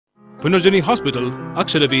Punarjani Hospital,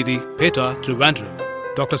 Aksharavedi, Peta, Trivandrum.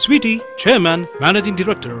 Dr. Sweety, Chairman, Managing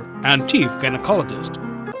Director and Chief Gynecologist.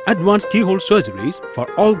 Advanced keyhole surgeries for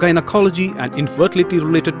all gynecology and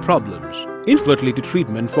infertility-related problems. Infertility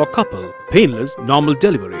treatment for couple, painless normal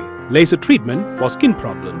delivery, laser treatment for skin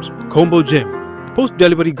problems, combo gym,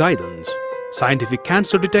 post-delivery guidance, scientific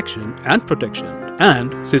cancer detection and protection, and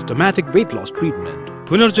systematic weight loss treatment.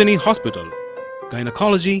 Punarjani Hospital,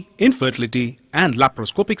 Gynecology, Infertility and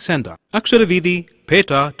Laparoscopic Center. Aksharavedi,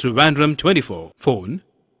 Peta, Trivandrum 24. Phone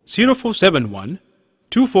 0471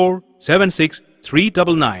 2476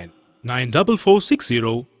 399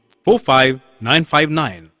 94460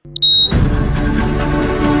 45959.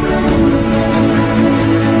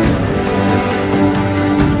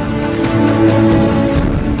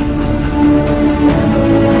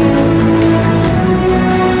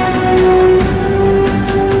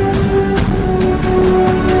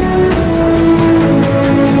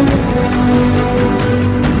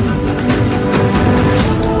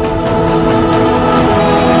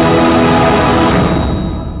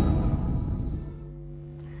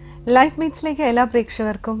 Life ബീറ്റ്സിലേക്ക് എല്ലാ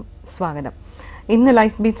പ്രേക്ഷകർക്കും സ്വാഗതം. ഇന്ന്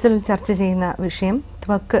life ബീറ്റ്സിൽ ചർച്ച ചെയ്യുന്ന വിഷയം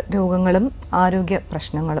ത്വക്ക് രോഗങ്ങളും ആരോഗ്യ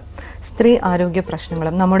പ്രശ്നങ്ങളും, സ്ത്രീ ആരോഗ്യ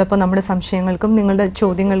പ്രശ്നങ്ങളും. നമ്മോടൊപ്പം നമ്മുടെ സംശയങ്ങൾക്കും നിങ്ങളുടെ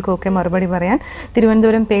ചോദ്യങ്ങൾക്കും ഒക്കെ മറുപടി പറയാൻ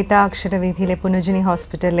തിരുവനന്തപുരം പേട്ട അക്ഷരവേദിയിലെ പുനർജനി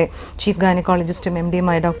ഹോസ്പിറ്റലിലെ ചീഫ് ഗൈനക്കോളജിസ്റ്റും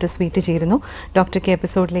MD-യുമായ ഡോക്ടർ സ്വീറ്റി ചേരുന്നു. ഡോക്ടർക്ക്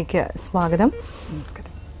എപ്പിസോഡിലേക്ക് സ്വാഗതം. നമസ്കാരം.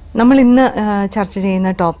 നമ്മൾ ഇന്ന് ചർച്ച ചെയ്യുന്ന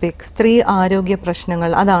ടോപ്പിക് സ്ത്രീ ആരോഗ്യ പ്രശ്നങ്ങൾ,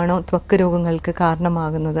 അതാണോ ത്വക്ക് രോഗങ്ങൾക്ക്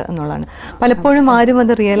കാരണമാകുന്നത് എന്നുള്ളതാണ്. പലപ്പോഴും ആരും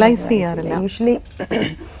അത് റിയലൈസ് ചെയ്യാറില്ല. യൂഷ്വലി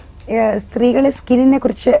സ്ത്രീകളെ സ്കിന്നിനെ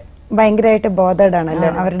കുറിച്ച് ഭയങ്കരമായിട്ട് ബോധേഡ്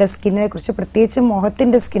ആണല്ലോ. അവരുടെ സ്കിന്നിനെ കുറിച്ച്, പ്രത്യേകിച്ച്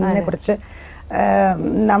മുഖത്തിന്റെ സ്കിന്നിനെ കുറിച്ച്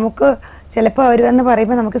നമുക്ക് ചിലപ്പോൾ അവർ വന്ന്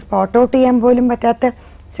പറയുമ്പോൾ നമുക്ക് സ്പോട്ട് ഔട്ട് ചെയ്യാൻ പോലും പറ്റാത്ത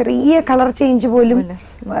ചെറിയ കളർ ചേഞ്ച് പോലും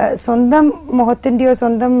സ്വന്തം മുഖത്തിന്റെയോ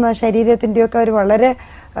സ്വന്തം ശരീരത്തിന്റെയോ ഒക്കെ അവർ വളരെ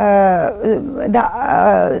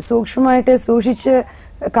സൂക്ഷ്മമായിട്ട് സൂക്ഷിച്ച്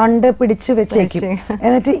കണ്ട് പിടിച്ചു വെച്ചേക്കും.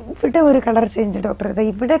 എന്നിട്ട് ഇവിടെ ഒരു കളർ ചേഞ്ച് ഡോക്ടർ,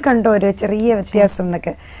 ഇവിടെ കണ്ടോ ഒരു ചെറിയ വ്യത്യാസം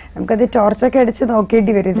എന്നൊക്കെ നമുക്കത് ടോർച്ചൊക്കെ അടിച്ച്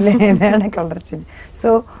നോക്കേണ്ടി വരും ഇതിൽ ഏതാണ് കളർ ചേഞ്ച്. സോ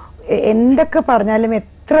എന്തൊക്കെ പറഞ്ഞാലും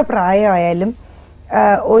എത്ര പ്രായമായാലും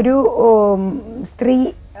ഒരു സ്ത്രീ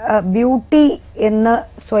ബ്യൂട്ടി എന്ന്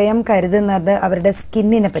സ്വയം കരുതുന്നത് അവരുടെ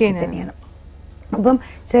സ്കിന്നിനെ പറ്റി തന്നെയാണ്. അപ്പം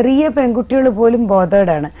ചെറിയ പെൺകുട്ടികൾ പോലും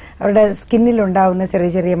ബോധേഡാണ് അവരുടെ സ്കിന്നിലുണ്ടാവുന്ന ചെറിയ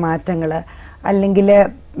ചെറിയ മാറ്റങ്ങൾ അല്ലെങ്കിൽ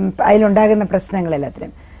അതിലുണ്ടാകുന്ന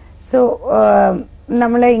പ്രശ്നങ്ങളെല്ലാത്തിനും. സോ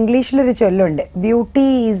നമ്മളെ ഇംഗ്ലീഷിലൊരു ചൊല്ലുണ്ട്, beauty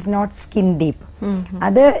is not skin deep.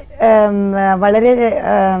 അത് വളരെ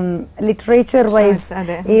ലിറ്ററേച്ചർ വൈസ്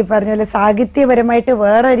ഈ പറഞ്ഞ പോലെ സാഹിത്യപരമായിട്ട്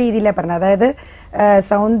വേറെ രീതിയിലാണ് പറഞ്ഞത്. അതായത്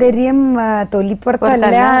സൗന്ദര്യം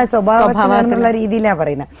തൊലിപ്പുറത്തല്ല സ്വഭാവത്തിലാണെന്നുള്ള രീതിയിലാണ്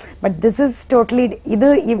പറയുന്നത്. ബട്ട് ദിസ് ഇസ് ടോട്ടലി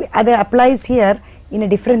അത് applies here in A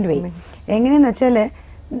different വേ. എങ്ങനെയെന്ന് വെച്ചാൽ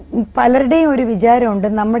പലരുടെയും ഒരു വിചാരമുണ്ട്,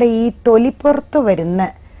 നമ്മുടെ ഈ തൊലിപ്പുറത്ത് വരുന്ന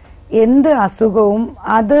എന്ത് അസുഖവും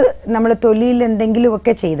അത് നമ്മൾ തൊലിയിൽ എന്തെങ്കിലും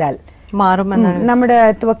ഒക്കെ ചെയ്താൽ നമ്മുടെ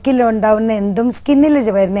ത്വക്കിൽ ഉണ്ടാവുന്ന എന്തും സ്കിന്നിൽ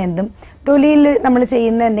വരുന്ന എന്തും തൊലിയിൽ നമ്മൾ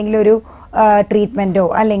ചെയ്യുന്ന എന്തെങ്കിലും ഒരു ട്രീറ്റ്മെന്റോ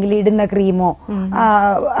അല്ലെങ്കിൽ ഇടുന്ന ക്രീമോ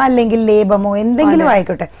അല്ലെങ്കിൽ ലേപമോ എന്തെങ്കിലും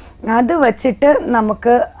ആയിക്കോട്ടെ, അത് വച്ചിട്ട്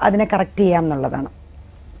നമുക്ക് അതിനെ കറക്റ്റ് ചെയ്യാം എന്നുള്ളതാണ്.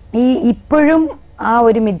 ഇപ്പോഴും ആ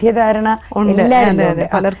ഒരു മിഥ്യധാരണ എല്ലാവരും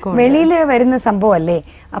വെളിയിൽ വരുന്ന സംഭവം അല്ലേ.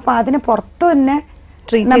 അപ്പൊ അതിനെ പുറത്തു തന്നെ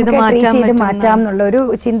ട്രീറ്റ് ചെയ്ത് മാറ്റാം എന്നുള്ള ഒരു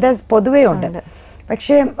ചിന്ത പൊതുവേ ഉണ്ട്.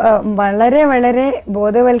 പക്ഷെ വളരെ വളരെ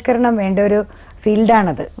ബോധവൽക്കരണം വേണ്ട ഒരു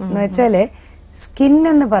ഫീൽഡാണത്. എന്ന് വെച്ചാല് സ്കിൻ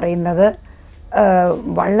എന്ന് പറയുന്നത്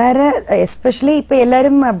വളരെ എസ്പെഷ്യലി ഇപ്പൊ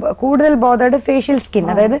എല്ലാവരും കൂടുതൽ ബോധേഡ് ഫേഷ്യൽ സ്കിൻ,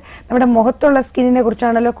 അതായത് നമ്മുടെ മുഖത്തുള്ള സ്കിന്നിനെ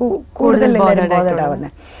കുറിച്ചാണല്ലോ കൂടുതൽ എല്ലാവരും ബോധേഡ്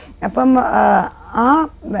ആവുന്നത്. അപ്പം ആ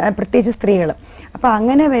പ്രത്യേകിച്ച് സ്ത്രീകൾ. അപ്പൊ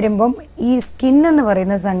അങ്ങനെ വരുമ്പം ഈ സ്കിൻ എന്ന്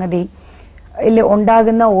പറയുന്ന സംഗതി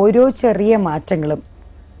ഉണ്ടാകുന്ന ഓരോ ചെറിയ മാറ്റങ്ങളും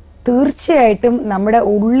തീർച്ചയായിട്ടും നമ്മുടെ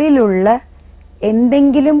ഉള്ളിലുള്ള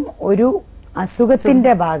എന്തെങ്കിലും ഒരു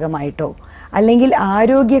അസുഖത്തിന്റെ ഭാഗമായിട്ടോ അല്ലെങ്കിൽ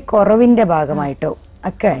ആരോഗ്യക്കുറവിന്റെ ഭാഗമായിട്ടോ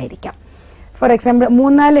ഒക്കെ ആയിരിക്കാം. ഫോർ എക്സാമ്പിൾ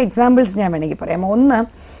 3-4 എക്സാമ്പിൾസ് ഞാൻ വേണമെങ്കിൽ പറയാം. ഒന്ന്,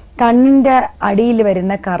 കണ്ണിന്റെ അടിയിൽ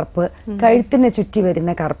വരുന്ന കറുപ്പ്, കഴുത്തിന് ചുറ്റി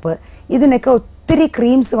വരുന്ന കറുപ്പ്, ഇതിനൊക്കെ ഒത്തിരി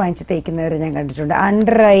ക്രീംസ് വാങ്ങിച്ച് തേക്കുന്നവർ ഞാൻ കണ്ടിട്ടുണ്ട്.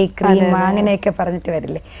 അണ്ടർ ഐ ക്രീം അങ്ങനെയൊക്കെ പറഞ്ഞിട്ട്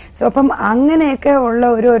വരില്ലേ. സോ അപ്പം അങ്ങനെയൊക്കെ ഉള്ള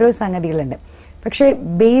ഓരോ സംഗതികളുണ്ട്. പക്ഷെ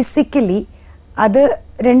ബേസിക്കലി അത്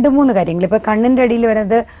 2-3 കാര്യങ്ങൾ. ഇപ്പൊ കണ്ണിന്റെ അടിയിൽ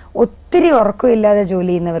വരുന്നത് ഒത്തിരി ഉറക്കമില്ലാതെ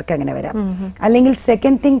ജോലി ചെയ്യുന്നവർക്ക് അങ്ങനെ വരാം. അല്ലെങ്കിൽ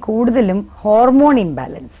സെക്കൻഡ് തിങ്, കൂടുതലും ഹോർമോൺ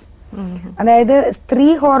ഇംബാലൻസ്, അതായത് സ്ത്രീ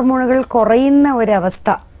ഹോർമോണുകൾ കുറയുന്ന ഒരവസ്ഥ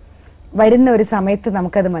വരുന്ന ഒരു സമയത്ത്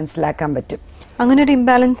നമുക്കത് മനസ്സിലാക്കാൻ പറ്റും. അങ്ങനെ ഒരു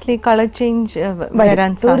ഇംബാലൻസിൽ കളർ ചേഞ്ച്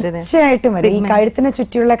വരാൻ തീർച്ചയായിട്ടും വരും. ഈ കഴുത്തിന്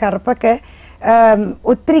ചുറ്റിയുള്ള കറുപ്പൊക്കെ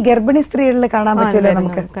ഒത്തിരി ഗർഭിണി സ്ത്രീകളിൽ കാണാൻ പറ്റുമല്ലോ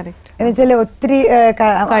നമുക്ക്. എന്നുവെച്ചാൽ ഒത്തിരി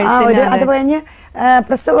അത് കഴിഞ്ഞ്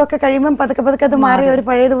പ്രസവമൊക്കെ കഴിയുമ്പം പതുക്കെ പതുക്കെ അത് മാറി ഒരു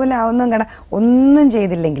പഴയതുപോലെ ആവുന്നതും കാണാം, ഒന്നും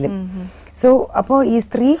ചെയ്തില്ലെങ്കിലും. സോ അപ്പോൾ ഈ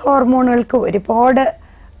സ്ത്രീ ഹോർമോണുകൾക്ക് ഒരുപാട്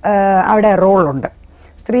അവിടെ റോളുണ്ട്.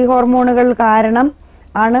 സ്ത്രീ ഹോർമോണുകൾ കാരണം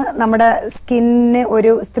ആണ് നമ്മുടെ സ്കിന്നിന്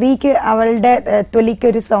ഒരു സ്ത്രീക്ക് അവളുടെ തൊലിക്ക്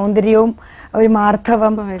ഒരു സൗന്ദര്യവും ഒരു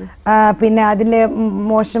മാർദ്ധവം, പിന്നെ അതിൽ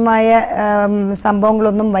മോശമായ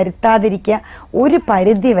സംഭവങ്ങളൊന്നും വരുത്താതിരിക്കുക. ഒരു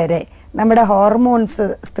പരിധി വരെ നമ്മുടെ ഹോർമോൺസ്,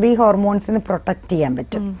 സ്ത്രീ ഹോർമോൺസിന് പ്രൊട്ടക്റ്റ് ചെയ്യാൻ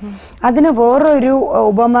പറ്റും. അതിന് വേറൊരു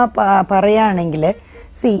ഉപമ പറയുകയാണെങ്കിൽ,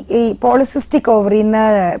 ഈ പോളിസിസ്റ്റിക് ഓവറിന്ന്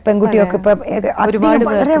പെൺകുട്ടിയൊക്കെ ഇപ്പൊ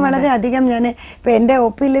വളരെ വളരെ അധികം, ഞാൻ ഇപ്പൊ എന്റെ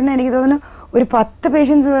ഒപ്പിയിൽ തന്നെ എനിക്ക് തോന്നുന്നു ഒരു 10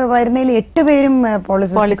 പേഷ്യൻസ് വരുന്നതിൽ 8 പേരും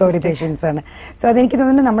പോളിസിസ്റ്റിക് ഓവറി പേഷ്യൻസ് ആണ്. സോ അതെനിക്ക്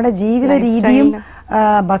തോന്നുന്നു നമ്മുടെ ജീവിത രീതിയും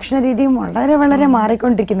ഭക്ഷണ രീതിയും വളരെ വളരെ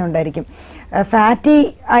മാറിക്കൊണ്ടിരിക്കുന്നുണ്ടായിരിക്കും. ഫാറ്റി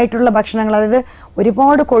ആയിട്ടുള്ള ഭക്ഷണങ്ങൾ, അതായത്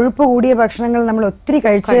ഒരുപാട് കൊഴുപ്പ് കൂടിയ ഭക്ഷണങ്ങൾ നമ്മൾ ഒത്തിരി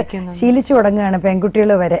കഴിച്ച് ശീലിച്ചു തുടങ്ങുകയാണ്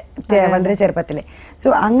പെൺകുട്ടികൾ വരെ വളരെ ചെറുപ്പത്തിലെ. സോ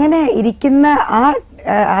അങ്ങനെ ഇരിക്കുന്ന ആ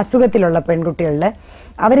അസുഖത്തിലുള്ള പെൺകുട്ടികളിൽ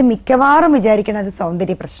അവർ മിക്കവാറും വിചാരിക്കുന്നത്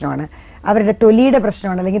സൗന്ദര്യ പ്രശ്നമാണ്, അവരുടെ തൊലിയുടെ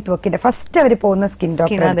പ്രശ്നമാണ്, അല്ലെങ്കിൽ ത്വക്കിന്റെ. ഫസ്റ്റ് അവർ പോകുന്ന സ്കിൻ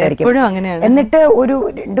ഡോക്ടർ ആയിരിക്കും. എന്നിട്ട് ഒരു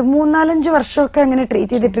 2, 3, 4, 5 വർഷമൊക്കെ അങ്ങനെ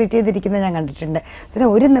ട്രീറ്റ് ചെയ്തിരിക്കുന്നത് ഞാൻ കണ്ടിട്ടുണ്ട്.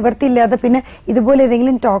 ഒരു നിവൃത്തിയില്ലാതെ പിന്നെ ഇതുപോലെ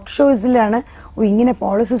ഏതെങ്കിലും ടോക്ക് ഷോസിലാണ് ഇങ്ങനെ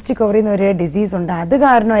പോളിസിസ്റ്റിക് ഓവറി എന്നൊരു ഡിസീസ് ഉണ്ട്, അത്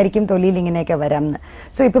കാരണമായിരിക്കും തൊലിയിൽ ഇങ്ങനെയൊക്കെ വരാമെന്ന്.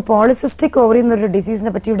 സോ ഇപ്പൊ പോളിസിസ്റ്റിക് ഓവറി എന്നൊരു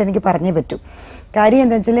ഡിസീസിനെ പറ്റി ഇവിടെ എനിക്ക് പറഞ്ഞേ പറ്റൂ. കാര്യം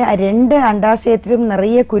എന്താ വെച്ചാൽ 2 അണ്ഡാശയത്തിലും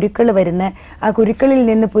നിറയെ കുരുക്കൾ വരുന്ന ആ കുരുക്കളിൽ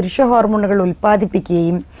നിന്ന് പുരുഷ ഹോർമോണുകൾ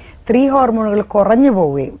ഉൽപ്പാദിപ്പിക്കുകയും സ്ത്രീ ഹോർമോണുകൾ കുറഞ്ഞു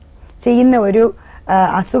പോവുകയും ചെയ്യുന്ന ഒരു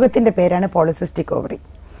അസുഖത്തിന്റെ പേരാണ് പോളിസിസ്റ്റിക് ഓവറി.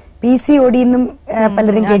 PCOD എന്നും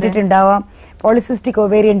പലരും കേട്ടിട്ടുണ്ടാവാം. പോളിസിസ്റ്റിക്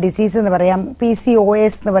ഒവേറിയൻ ഡിസീസ് എന്ന് പറയാം,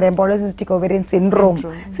 PCOS എന്ന് പറയാം, പോളിസിസ്റ്റിക് ഒവേറിയൻ സിൻഡ്രോം.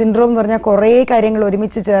 സിൻഡ്രോം എന്ന് പറഞ്ഞാൽ കുറേ കാര്യങ്ങൾ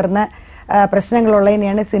ഒരുമിച്ച് ചേർന്ന്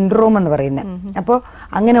പ്രശ്നങ്ങളുള്ളതിനെയാണ് സിൻഡ്രോം എന്ന് പറയുന്നത്. അപ്പോൾ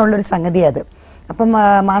അങ്ങനെയുള്ളൊരു സംഗതി അത്. അപ്പം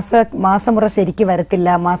മാസമുറ ശരിക്ക് വരത്തില്ല,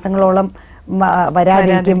 മാസങ്ങളോളം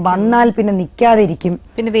വരാതിരിക്കും, വന്നാൽ പിന്നെ നിൽക്കാതിരിക്കും,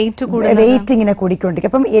 പിന്നെ വെയിറ്റ് ഇങ്ങനെ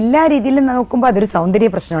കൂടിക്കൊണ്ടിരിക്കും. അപ്പം എല്ലാ രീതിയിലും നോക്കുമ്പോൾ അതൊരു സൗന്ദര്യ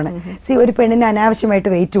പ്രശ്നമാണ്. ഒരു പെണ്ണിന് അനാവശ്യമായിട്ട്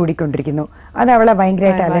വെയിറ്റ് കൂടിക്കൊണ്ടിരിക്കുന്നു, അത് അവളെ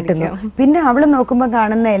ഭയങ്കരമായിട്ട് അലട്ടുന്നു. പിന്നെ അവള് നോക്കുമ്പോൾ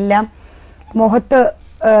കാണുന്ന എല്ലാം മുഖത്ത്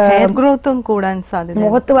ഗ്രോത്തും കൂടാൻ സാധ്യത.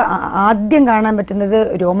 മുഖത്ത് ആദ്യം കാണാൻ പറ്റുന്നത്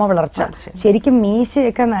രോമ വളർച്ച, ശരിക്കും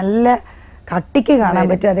മീശയൊക്കെ നല്ല കട്ടിക്ക് കാണാൻ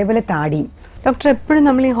പറ്റും, അതേപോലെ താടിയും. ഡോക്ടർ, എപ്പോഴും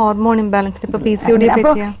നമ്മൾ ഈ ഹോർമോൺ ഇംബാലൻസ്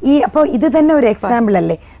അപ്പൊ ഇത് തന്നെ ഒരു എക്സാമ്പിൾ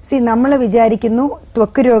അല്ലേ. നമ്മൾ വിചാരിക്കുന്നു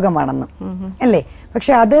ത്വക്ക് രോഗമാണെന്ന് അല്ലേ,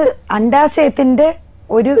 പക്ഷെ അത് അണ്ഡാശയത്തിന്റെ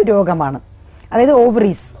ഒരു രോഗമാണ്. അതായത്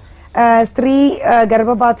ഓവറീസ്, സ്ത്രീ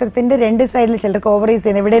ഗർഭപാത്രത്തിന്റെ 2 സൈഡിൽ, ചിലർക്ക്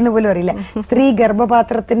ഓവറീസ് എവിടെയെന്ന് പോലും അറിയില്ല, സ്ത്രീ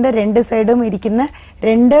ഗർഭപാത്രത്തിന്റെ 2 സൈഡും ഇരിക്കുന്ന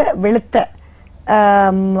 2 വെളുത്ത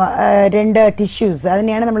 2 ടിഷ്യൂസ്,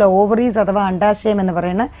 അതിനെയാണ് നമ്മൾ ഓവറീസ് അഥവാ അണ്ഡാശയം എന്ന്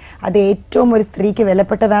പറയുന്നത്. അത് ഏറ്റവും ഒരു സ്ത്രീക്ക്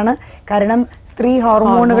വിലപ്പെട്ടതാണ്. കാരണം സ്ത്രീ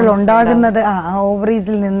ഹോർമോണുകൾ ഉണ്ടാകുന്നത്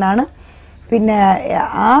ഓവറീസിൽ നിന്നാണ്. പിന്നെ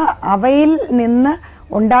അവയിൽ നിന്ന്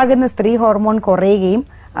ഉണ്ടാകുന്ന സ്ത്രീ ഹോർമോൺ കുറയുകയും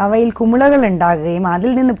അവയിൽ കുമിളകൾ ഉണ്ടാകുകയും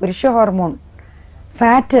അതിൽ നിന്ന് പുരുഷ ഹോർമോൺ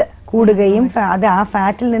ഫാറ്റ് കൂടുകയും അത് ആ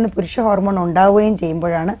ഫാറ്റിൽ നിന്ന് പുരുഷ ഹോർമോൺ ഉണ്ടാവുകയും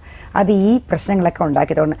ചെയ്യുമ്പോഴാണ് അത് ഈ പ്രശ്നങ്ങളൊക്കെ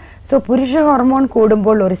ഉണ്ടാക്കി തുടങ്ങുന്നത്. സോ പുരുഷ ഹോർമോൺ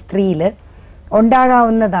കൂടുമ്പോൾ ഒരു സ്ത്രീയിൽ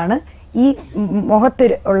ഉണ്ടാകാവുന്നതാണ് ഈ മുഖത്ത്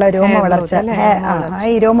ഉള്ള രോമ വളർച്ച.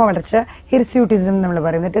 ഈ രോമ വളർച്ച ഹിർസ്യൂട്ടിസം നമ്മൾ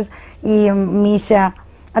പറയുന്നത്, ഈ മീശ,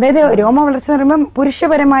 അതായത് രോമ വളർച്ച എന്ന് പറയുമ്പോൾ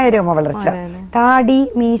പുരുഷപരമായ രോമ വളർച്ച, താടി,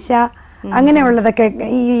 മീശ, അങ്ങനെയുള്ളതൊക്കെ,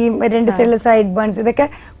 ഈ 2 സൈഡിൽ സൈഡ് ബേൺസ്, ഇതൊക്കെ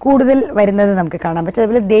കൂടുതൽ വരുന്നത് നമുക്ക് കാണാൻ പറ്റും.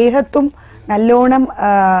 അതുപോലെ ദേഹത്തും നല്ലോണം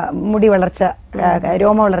മുടി വളർച്ച,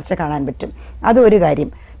 രോമ വളർച്ച കാണാൻ പറ്റും. അതൊരു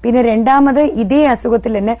കാര്യം. പിന്നെ രണ്ടാമത്, ഇതേ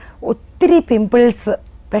അസുഖത്തിൽ തന്നെ ഒത്തിരി പിമ്പിൾസ്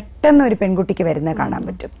പെട്ടെന്ന് ഒരു പെൺകുട്ടിക്ക് വരുന്നത് കാണാൻ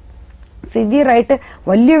പറ്റും. സിവിയർ ആയിട്ട്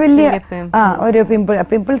വലിയ ഒരു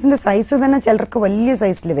പിമ്പിൾസിന്റെ സൈസ് തന്നെ ചിലർക്ക് വലിയ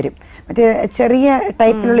സൈസിൽ വരും, മറ്റേ ചെറിയ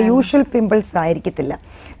ടൈപ്പിലുള്ള യൂഷ്വൽ പിമ്പിൾസ് ആയിരിക്കത്തില്ല.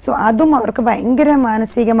 സോ അതും അവർക്ക് ഭയങ്കര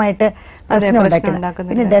മാനസികമായിട്ട് പ്രശ്നം ഉണ്ടാക്കുന്നു.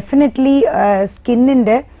 പിന്നെ ഡെഫിനറ്റ്ലി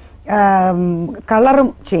സ്കിന്നിന്റെ കളറും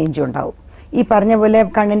ചേഞ്ച് ഉണ്ടാവും. ഈ പറഞ്ഞ പോലെ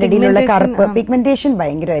കണ്ണിന്റെ അടിയിലുള്ള കറുപ്പ്, പിഗ്മെന്റേഷൻ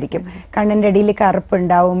ഭയങ്കരമായിരിക്കും. കണ്ണിന്റെ അടിയിൽ കറുപ്പ്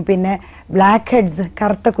ഉണ്ടാവും. പിന്നെ ബ്ലാക്ക് ഹെഡ്സ്,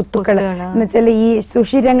 കറുത്ത കുത്തുക്കൾ എന്ന് വെച്ചാൽ ഈ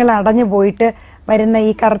സുഷിരങ്ങൾ അടഞ്ഞു പോയിട്ട് വരുന്ന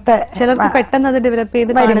ഈ കറുത്ത പെട്ടെന്ന് അത് ഡെവലപ്പ്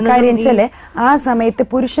ചെയ്ത് കാര്യം വെച്ചാല് ആ സമയത്ത്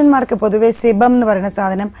പുരുഷന്മാർക്ക് പൊതുവെ സിബം എന്ന് പറയുന്ന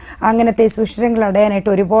സാധനം അങ്ങനത്തെ സുഷിരങ്ങൾ അടയാനായിട്ട്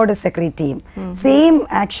ഒരുപാട് സെക്രീറ്റ് ചെയ്യും. സെയിം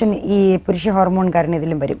ആക്ഷൻ ഈ പുരുഷ ഹോർമോൺ കാരണം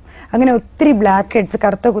ഇതിലും വരും. അങ്ങനെ ഒത്തിരി ബ്ലാക്ക് ഹെഡ്സ്,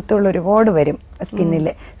 കറുത്ത കുത്തുകൾ ഒരുപാട് വരും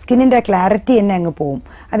സ്കിന്നില്. സ്കിന്നിന്റെ ആ ക്ലാരിറ്റി തന്നെ അങ്ങ് പോവും.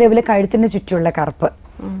 അതേപോലെ കഴുത്തിന് ചുറ്റുമുള്ള കറുപ്പ്,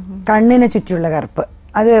 കണ്ണിന് ചുറ്റുമുള്ള കറുപ്പ്,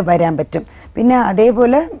 അത് വരാൻ പറ്റും. പിന്നെ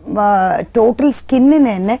അതേപോലെ ടോട്ടൽ സ്കിന്നിന്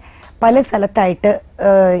തന്നെ പല സ്ഥലത്തായിട്ട്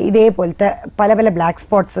ഇതേപോലത്തെ പല പല ബ്ലാക്ക്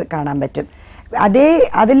സ്പോട്ട്സ് കാണാൻ പറ്റും.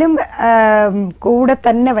 അതിലും കൂടെ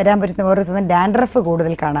തന്നെ വരാൻ പറ്റുന്ന ഓരോ സാധനം ഡാൻഡ്രഫ്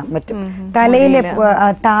കൂടുതൽ കാണാൻ പറ്റും. തലയിലെ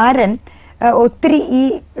താരൻ ഒത്തിരി ഈ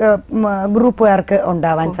ഗ്രൂപ്പുകാർക്ക്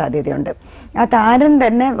ഉണ്ടാവാൻ സാധ്യതയുണ്ട്. ആ താരൻ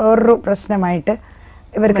തന്നെ വേറൊരു പ്രശ്നമായിട്ട്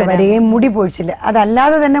ഇവർക്ക് വരികയും മുടി പൊഴിച്ചിൽ,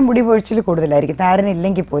 അതല്ലാതെ തന്നെ മുടി പൊഴിച്ചിൽ കൂടുതലായിരിക്കും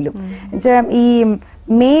താരനില്ലെങ്കിൽ പോലും. എന്നുവെച്ചാൽ ഈ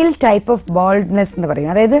മെയിൽ ടൈപ്പ് ഓഫ് ബോൾഡ്നെസ് എന്ന്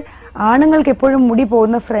പറയും. അതായത് ആണുങ്ങൾക്ക് എപ്പോഴും മുടി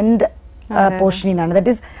പോകുന്ന ഫ്രണ്ട് പോർഷനിൽ നിന്നാണ്.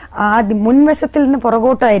 ദാറ്റ് ഈസ് ആദ്യം മുൻവശത്തിൽ നിന്ന്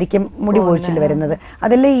പുറകോട്ടായിരിക്കും മുടി പൊഴിച്ചിൽ വരുന്നത്.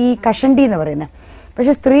 അതല്ലേ ഈ കഷണ്ടി എന്ന് പറയുന്നത്.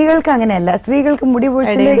 പക്ഷെ സ്ത്രീകൾക്ക് അങ്ങനെയല്ല. സ്ത്രീകൾക്ക് മുടി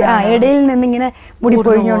പൊഴിച്ചിൽ ഇടയിൽ നിന്നിങ്ങനെ മുടി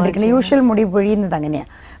പൊഴിഞ്ഞുകൊണ്ടിരിക്കുന്നത്, യൂഷ്വൽ മുടി പൊഴിയുന്നത് അങ്ങനെയാണ്.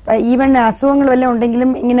 ഈവൻ അസുഖങ്ങൾ വല്ലതും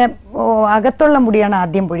ഉണ്ടെങ്കിലും ഇങ്ങനെ അകത്തുള്ള മുടിയാണ്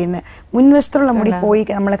ആദ്യം പൊഴിയുന്നത്, മുൻവശത്തുള്ള മുടി പോയി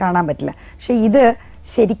നമ്മൾ കാണാൻ പറ്റില്ല. പക്ഷെ ഇത്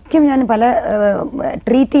ശരിക്കും ഞാൻ പല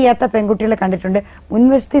ട്രീറ്റ് ചെയ്യാത്ത പെൺകുട്ടികളെ കണ്ടിട്ടുണ്ട്,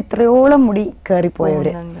 മുൻവശത്ത് ഇത്രയോളം മുടി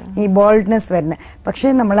കയറിപ്പോയവര്, ഈ ബോൾഡ്നെസ് വരുന്നത്. പക്ഷെ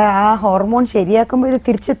നമ്മൾ ആ ഹോർമോൺ ശരിയാക്കുമ്പോൾ ഇത്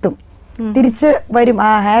തിരിച്ച് വരും, ആ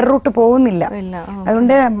ഹെയർ റൂട്ട് പോകുന്നില്ല.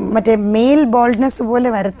 അതുകൊണ്ട് മറ്റേ മെയിൽ ബോൾഡ്നെസ് പോലെ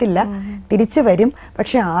വരത്തില്ല, തിരിച്ചു വരും.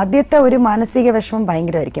 പക്ഷെ ആദ്യത്തെ ഒരു മാനസിക വിഷമം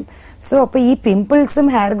ഭയങ്കരമായിരിക്കും. സോ അപ്പൊ ഈ പിമ്പിൾസും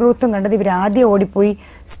ഹെയർ ഗ്രോത്തും കണ്ടത് ഇവർ ആദ്യം ഓടിപ്പോയി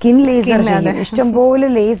സ്കിൻ ലേസർ ചെയ്യും. ഇഷ്ടംപോലെ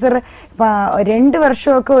ലേസർ 2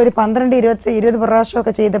 വർഷമൊക്കെ ഒരു 12-20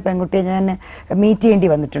 പ്രാവശ്യമൊക്കെ ചെയ്ത പെൺകുട്ടിയെ ഞാൻ മീറ്റ് ചെയ്യേണ്ടി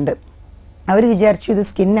വന്നിട്ടുണ്ട്. അവർ വിചാരിച്ചു ഇത്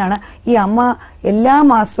സ്കിന്നാണ്. ഈ അമ്മ എല്ലാ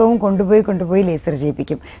മാസവും കൊണ്ടുപോയി ലേസർ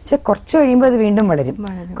ചെയ്യിപ്പിക്കും. പക്ഷെ കുറച്ച് കഴിയുമ്പോൾ അത് വീണ്ടും വളരും,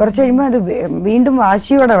 കുറച്ച് കഴിയുമ്പോൾ അത് വീണ്ടും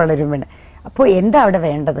വാശിയോടെ വളരും. വേണ്ട. അപ്പോൾ എന്താ അവിടെ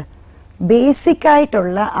വേണ്ടത്? ബേസിക്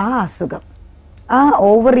ആയിട്ടുള്ള ആ അസുഖം, ആ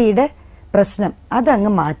ഓവറിയുടെ പ്രശ്നം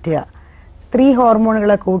അതങ്ങ് മാറ്റുക. സ്ത്രീ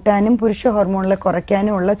ഹോർമോണുകളെ കൂട്ടാനും പുരുഷ ഹോർമോണുകളെ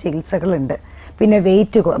കുറയ്ക്കാനും ഉള്ള ചികിത്സകളുണ്ട്. പിന്നെ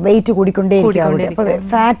വെയിറ്റ് കൂടിക്കൊണ്ടേയിരിക്കും. അപ്പോൾ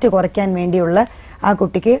ഫാറ്റ് കുറയ്ക്കാൻ വേണ്ടിയുള്ള ആ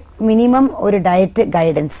കുട്ടിക്ക് മിനിമം ഒരു ഡയറ്റ്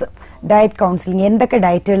ഗൈഡൻസ്, ഡയറ്റ് കൗൺസിലിംഗ്, എന്തൊക്കെ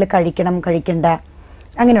ഡയറ്റുകൾ കഴിക്കണ്ട,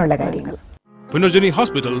 അങ്ങനെയുള്ള കാര്യങ്ങൾ. Punarjani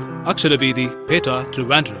Hospital, Aksharaveedi, Peta,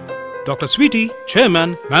 Trivandrum. Dr. Sweety,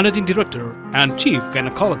 Chairman, Managing Director and Chief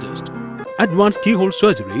Gynecologist. Advanced keyhole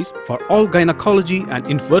surgeries for all gynecology and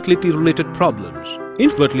infertility-related problems.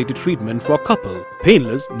 Infertility treatment for couple,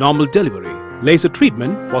 painless normal delivery, laser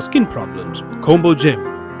treatment for skin problems, combo gym,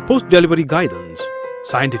 post-delivery guidance,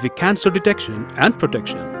 scientific cancer detection and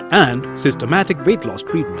protection, and systematic weight loss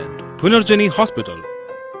treatment. Punarjani Hospital,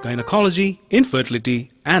 Gynecology, Infertility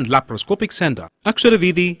and Laparoscopic Center.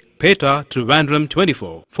 Aksharaveedi, Peta, Trivandrum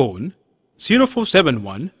 24. Phone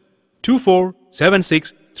 0471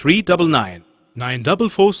 2476 399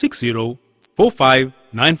 94460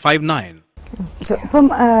 45959. So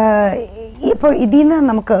ഇപ്പോൾ ഇതിൽ നിന്ന്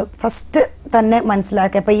നമുക്ക് first തന്നെ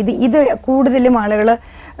മനസ്സിലാക്കുക. അപ്പോൾ ഇത് കൂടുതലും ആളുകൾ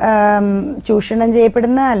ചൂഷണം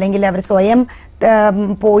ചെയ്യപ്പെടുന്ന, അല്ലെങ്കിൽ അവർ സ്വയം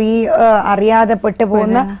പോയി അറിയാതെ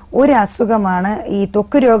പെട്ടുപോകുന്ന ഒരു അസുഖമാണ് ഈ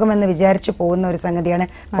ത്വക്ക് രോഗം എന്ന് വിചാരിച്ചു പോകുന്ന ഒരു സംഗതിയാണ്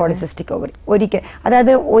പോളിസിസ്റ്റിക് ഓവറി.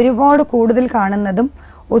 അതായത് ഒരുപാട് കൂടുതൽ കാണുന്നതും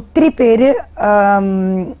ഒത്തിരി പേര്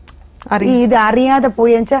ഇത് അറിയാതെ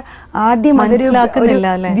പോയി വെച്ചാൽ ആദ്യം അതൊരു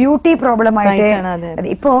ബ്യൂട്ടി പ്രോബ്ലം ആയിട്ട്.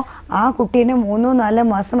 ഇപ്പോ ആ കുട്ടീനെ 3-4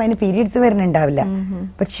 മാസം അതിന് periods വരുന്നുണ്ടാവില്ല,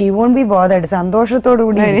 but she won't be bothered, സന്തോഷത്തോടു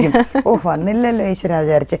കൂടി ഇരിക്കും. വന്നില്ലല്ലോ ഈശ്വര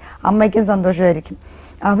വിചാരിച്ച് അമ്മയ്ക്കും സന്തോഷമായിരിക്കും.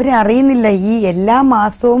 അവരറിയുന്നില്ല ഈ എല്ലാ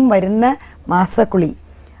മാസവും വരുന്ന മാസക്കുളി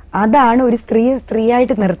അതാണ് ഒരു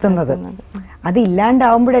സ്ത്രീയായിട്ട് നിർത്തുന്നത്. അത്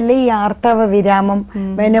ഇല്ലാണ്ടാവുമ്പോഴല്ലേ ഈ ആർത്തവ വിരാമം,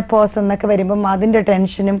 മെനോപോസ് എന്നൊക്കെ വരുമ്പം അതിന്റെ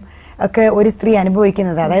ടെൻഷനും ഒക്കെ ഒരു സ്ത്രീ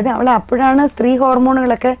അനുഭവിക്കുന്നത്. അതായത് അവൾ അപ്പോഴാണ് സ്ത്രീ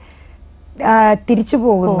ഹോർമോണുകളൊക്കെ തിരിച്ചു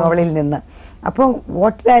പോകുന്നു അവളിൽ നിന്ന്. അപ്പോൾ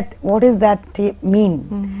വാട്ട് ഈസ് ദാറ്റ് മീൻ?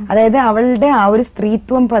 അതായത് അവളുടെ ആ ഒരു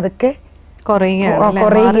സ്ത്രീത്വം പതുക്കെ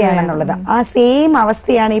കുറയുകയാണെന്നുള്ളത്. ആ സെയിം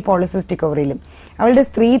അവസ്ഥയാണ് ഈ പോളിസിസ്റ്റിക് ഓവറിയിലും. അവളുടെ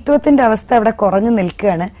സ്ത്രീത്വത്തിന്റെ അവസ്ഥ അവിടെ കുറഞ്ഞു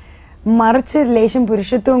നിൽക്കുകയാണ്, മറിച്ച് ലേശം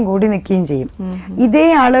പുരുഷത്വം കൂടി നിൽക്കുകയും ചെയ്യും. ഇതേ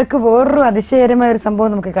ആൾക്ക് വേറൊരു അതിശയകരമായ ഒരു സംഭവം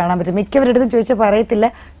നമുക്ക് കാണാൻ പറ്റും. മിക്കവരുടെ അടുത്തും ചോദിച്ചാൽ പറയത്തില്ല,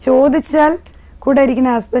 ചോദിച്ചാൽ കൂടെ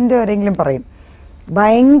ഇരിക്കുന്ന ഹസ്ബൻഡോ ആരെങ്കിലും പറയും.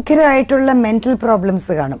 ഭയങ്കരമായിട്ടുള്ള മെന്റൽ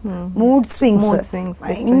പ്രോബ്ലംസ് കാണും, മൂഡ് സ്വിങ്സ്,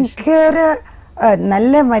 ഭയങ്കര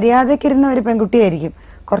നല്ല മര്യാദക്കിരുന്ന ഒരു പെൺകുട്ടിയായിരിക്കും.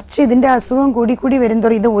 കുറച്ച് ഇതിന്റെ അസുഖം കൂടി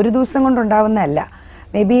വരുന്തോറും ഇത് ഒരു ദിവസം കൊണ്ടുണ്ടാവുന്നതല്ല,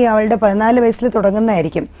 മേ ബി അവളുടെ 14 വയസ്സിൽ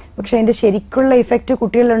തുടങ്ങുന്നതായിരിക്കും. പക്ഷെ അതിന്റെ ശരിക്കുള്ള ഇഫക്റ്റ്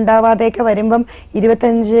കുട്ടികൾ ഉണ്ടാവാതെയൊക്കെ വരുമ്പം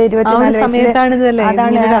 25-24 വയസ്സിൽ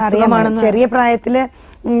ചെറിയ പ്രായത്തില്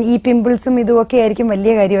ഈ പിമ്പിൾസും ഇതുമൊക്കെ ആയിരിക്കും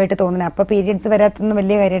വലിയ കാര്യമായിട്ട് തോന്നുന്നത്. അപ്പൊ പീരിയഡ്സ് വരാത്തൊന്നും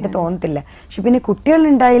വലിയ കാര്യമായിട്ട് തോന്നത്തില്ല. പക്ഷെ പിന്നെ കുട്ടികൾ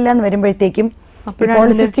ഉണ്ടായില്ല എന്ന് വരുമ്പോഴത്തേക്കും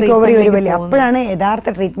പോളിസിസ്റ്റിക് ഓവറി ഒരു വലിയ, അപ്പോഴാണ് യഥാർത്ഥ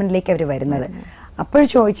ട്രീറ്റ്മെന്റിലേക്ക് അവർ വരുന്നത്. അപ്പോൾ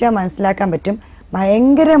ചോദിച്ചാൽ മനസ്സിലാക്കാൻ പറ്റും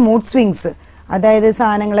ഭയങ്കര മൂഡ് സ്വിങ്സ്. അതായത്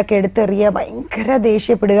സാധനങ്ങളൊക്കെ എടുത്തെറിയുക, ഭയങ്കര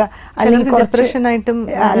ദേഷ്യപ്പെടുക, അല്ലെങ്കിൽ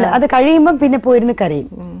അത് കഴിയുമ്പം പിന്നെ പോയിരുന്ന് കരയും.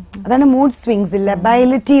 അതാണ് മൂഡ് സ്വിങ്സ്. ഇല്ല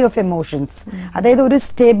ബൈലിറ്റി ഓഫ് എമോഷൻസ്, അതായത് ഒരു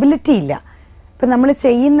സ്റ്റെബിലിറ്റി ഇല്ല. ഇപ്പൊ നമ്മൾ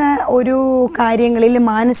ചെയ്യുന്ന ഒരു കാര്യങ്ങളിൽ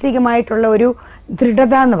മാനസികമായിട്ടുള്ള ഒരു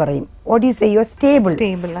ദൃഢത എന്ന് പറയും, what you say you are stable.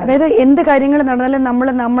 അതായത് എന്ത് കാര്യങ്ങൾ നടന്നാലും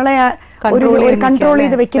നമ്മളെ ഒരു കൺട്രോൾ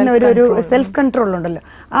ചെയ്ത് വെക്കുന്ന ഒരു സെൽഫ് കൺട്രോൾ ഉണ്ടല്ലോ,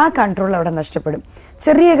 ആ കൺട്രോൾ അവിടെ നഷ്ടപ്പെടും.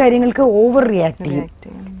 ചെറിയ കാര്യങ്ങൾക്ക് ഓവർ റിയാക്ട് ചെയ്യും.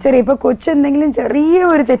 ചെറിയ ഇപ്പൊ കൊച്ചെന്തെങ്കിലും ചെറിയ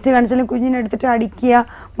ഒരു തെറ്റ് കാണിച്ചാലും കുഞ്ഞിനെ എടുത്തിട്ട് അടിക്കുക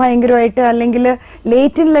ഭയങ്കരമായിട്ട്, അല്ലെങ്കിൽ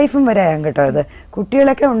ലേറ്റ് ഇൻ ലൈഫും വരാം കേട്ടോ. അത്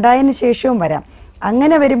കുട്ടികളൊക്കെ ഉണ്ടായതിനു ശേഷവും വരാം.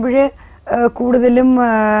 അങ്ങനെ വരുമ്പോൾ കൂടുതലും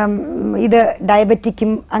ഇത്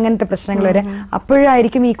ഡയബറ്റിക്കും അങ്ങനത്തെ പ്രശ്നങ്ങൾ വരെ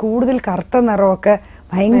അപ്പോഴായിരിക്കും ഈ കൂടുതൽ കറുത്ത നിറമൊക്കെ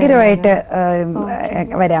ഭയങ്കരമായിട്ട്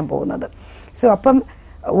വരാൻ പോകുന്നത്. സോ അപ്പം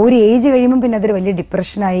ഒരു ഏജ് കഴിയുമ്പോൾ പിന്നെ അതൊരു വലിയ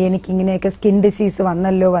ഡിപ്രഷനായി, എനിക്ക് ഇങ്ങനെയൊക്കെ സ്കിൻ ഡിസീസ്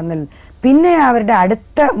വന്നല്ലോ. പിന്നെ അവരുടെ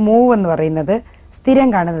അടുത്ത മൂവ് എന്ന് പറയുന്നത് സ്ഥിരം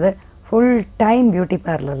കാണുന്നത് ഫുൾ ടൈം ബ്യൂട്ടി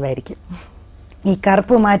പാർലറിലായിരിക്കും. ഈ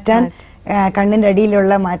കറുപ്പ് മാറ്റാൻ, കണ്ണിൻ്റെ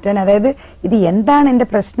അടിയിലുള്ള മാറ്റാൻ, അതായത് ഇത് എന്താണ് എൻ്റെ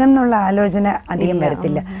പ്രശ്നം എന്നുള്ള ആലോചന അധികം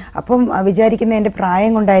വരത്തില്ല. അപ്പം വിചാരിക്കുന്ന എൻ്റെ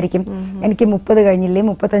പ്രായം കൊണ്ടായിരിക്കും, എനിക്ക് 30 കഴിഞ്ഞില്ലേ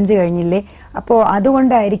 35 കഴിഞ്ഞില്ലേ, അപ്പോൾ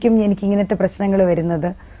അതുകൊണ്ടായിരിക്കും എനിക്ക് ഇങ്ങനത്തെ പ്രശ്നങ്ങൾ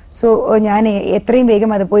വരുന്നത്. സോ ഞാൻ എത്രയും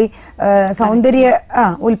വേഗം അത് പോയി സൗന്ദര്യ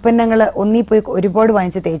ഉൽപ്പന്നങ്ങൾ ഒന്നി പോയി ഒരുപാട്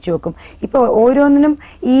വാങ്ങിച്ച് തേച്ച് വെക്കും. ഇപ്പൊ ഓരോന്നിനും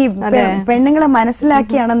ഈ പെണ്ണുങ്ങളെ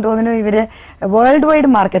മനസ്സിലാക്കിയാണെന്ന് തോന്നുന്നു ഇവര് വേൾഡ് വൈഡ്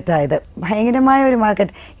മാർക്കറ്റ് ആയത്. ഭയങ്കരമായ ഒരു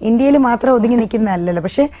മാർക്കറ്റ്. ഇന്ത്യയിൽ മാത്രം ഒതുങ്ങി നിൽക്കുന്നതല്ലല്ലോ,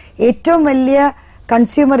 പക്ഷെ ഏറ്റവും വലിയ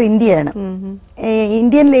കൺസ്യൂമർ ഇന്ത്യയാണ്.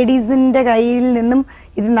 ഇന്ത്യൻ ലേഡീസിന്റെ കയ്യിൽ നിന്നും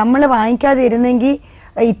ഇത് നമ്മൾ വാങ്ങിക്കാതെ ഇരുന്നെങ്കിൽ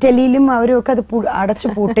ഇറ്റലിയിലും അവരും ഒക്കെ അത് അടച്ചു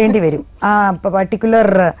പൂട്ടേണ്ടി വരും, ആ പർട്ടിക്കുലർ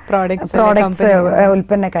പ്രോഡക്ട്സ്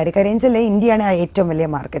ഉൽപ്പന്നക്കാർ. കാര്യം വെച്ചാൽ ഇന്ത്യയാണ് ഏറ്റവും വലിയ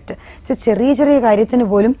മാർക്കറ്റ്. ചെറിയ ചെറിയ കാര്യത്തിന്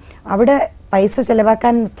പോലും അവിടെ പൈസ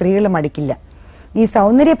ചെലവാക്കാൻ സ്ത്രീകൾ മടിക്കില്ല. ഈ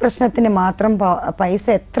സൗന്ദര്യ പ്രശ്നത്തിന് മാത്രം പൈസ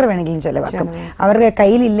എത്ര വേണമെങ്കിലും ചെലവാക്കും. അവരുടെ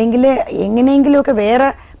കയ്യിലില്ലെങ്കിൽ എങ്ങനെയെങ്കിലുമൊക്കെ വേറെ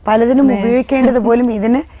പലതിനും ഉപയോഗിക്കേണ്ടത് പോലും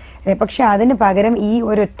ഇതിന്. പക്ഷെ അതിന് പകരം ഈ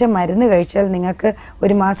ഒരൊറ്റ മരുന്ന് കഴിച്ചാൽ നിങ്ങൾക്ക്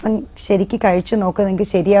ഒരു മാസം ശരിക്ക് കഴിച്ചു നോക്കുക, നിങ്ങൾക്ക്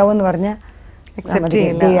ശരിയാവും എന്ന് പറഞ്ഞാൽ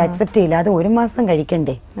അക്സെപ്റ്റ് ചെയ്യില്ല. അത് ഒരു മാസം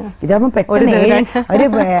കഴിക്കണ്ടേ. ഇതാകുമ്പോൾ പെട്ടെന്ന്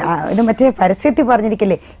ഇത് മറ്റേ പരസ്യത്തിൽ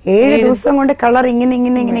പറഞ്ഞിരിക്കല്ലേ 7 ദിവസം കൊണ്ട് കളർ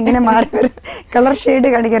ഇങ്ങനെ മാറി വരും, കളർ ഷെയ്ഡ്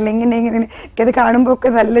കാണിക്കല്ലേ ഇങ്ങനെ. അത് കാണുമ്പോൾ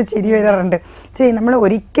ഒക്കെ നല്ല ചിരി വരാറുണ്ട്. നമ്മൾ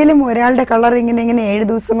ഒരിക്കലും ഒരാളുടെ കളർ ഇങ്ങനെ 7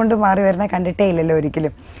 ദിവസം കൊണ്ട് മാറി വരുന്ന കണ്ടിട്ടേ ഇല്ലല്ലോ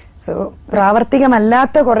ഒരിക്കലും. സോ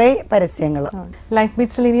പ്രാവർത്തികമല്ലാത്ത കുറെ പരസ്യങ്ങൾ. ലൈഫ്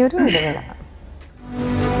ബീറ്റ്സിൽ ഇനിയൊരു ഇടവേള.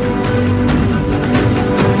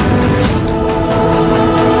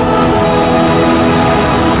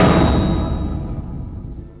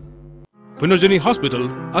 Punarjani Hospital,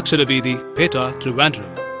 Aksharavedi, Peta, Trivandrum.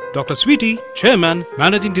 Dr. Sweety, Chairman,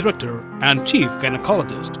 Managing Director and Chief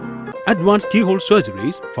Gynecologist. Advanced keyhole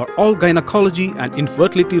surgeries for all gynecology and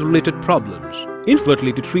infertility related problems.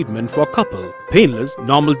 Infertility treatment for couple, painless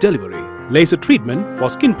normal delivery, laser treatment for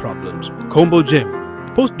skin problems, combo gym,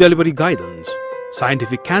 post-delivery guidance,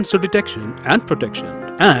 scientific cancer detection and protection,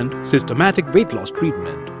 and systematic weight loss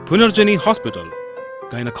treatment. Punarjani Hospital,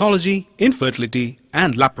 Gynecology, Infertility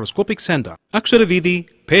and Laparoscopic Center. Aksharavedi,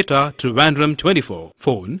 Peta, Trivandrum 24.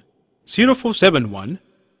 Phone 0471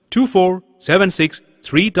 2476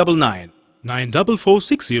 399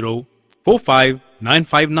 94460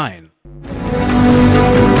 45959.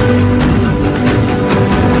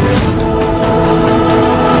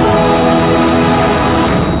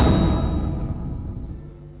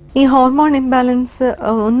 ഈ hormone imbalance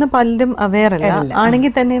ഒന്ന് പലരും aware അല്ല,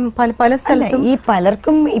 ആണെങ്കിൽ തന്നെ പല സ്ഥലത്തും ഈ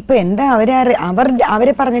പലർക്കും ഇപ്പൊ എന്താ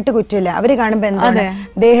അവരെ പറഞ്ഞിട്ട് കുറ്റമില്ല. അവര് കാണുമ്പോ എന്താണ്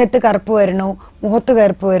ദേഹത്ത് കറുപ്പ് വരണു, മുഖത്ത്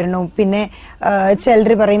കറുപ്പ് വരണു, പിന്നെ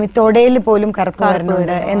ചിലര് പറയും തൊടയിൽ പോലും കറുപ്പ്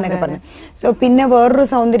വരണുണ്ട് എന്നൊക്കെ പറഞ്ഞു. സോ പിന്നെ വേറൊരു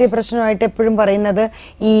സൗന്ദര്യ പ്രശ്നമായിട്ട് എപ്പോഴും പറയുന്നത്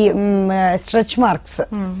ഈ സ്ട്രെച്ച് മാർക്സ്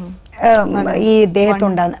ഈ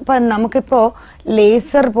ദേഹത്തുണ്ടാകുന്ന. അപ്പൊ നമുക്കിപ്പോ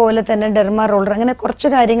ലേസർ പോലെ തന്നെ ഡെർമാ റോളർ അങ്ങനെ കുറച്ച്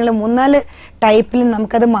കാര്യങ്ങൾ 3-4 ടൈപ്പിൽ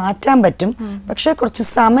നമുക്കത് മാറ്റാൻ പറ്റും. പക്ഷെ കുറച്ച്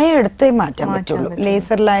സമയം എടുത്തേ മാറ്റാൻ പറ്റുള്ളൂ.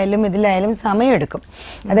 ലേസറിലായാലും ഇതിലായാലും സമയം എടുക്കും.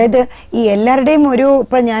 അതായത് ഈ എല്ലാവരുടെയും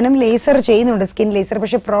ഇപ്പൊ ഞാനും ലേസർ ചെയ്യുന്നുണ്ട്, സ്കിൻ ലേസർ.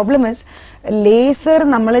 പക്ഷെ പ്രോബ്ലം ഇസ് ലേസർ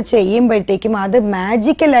നമ്മൾ ചെയ്യുമ്പോഴത്തേക്കും അത്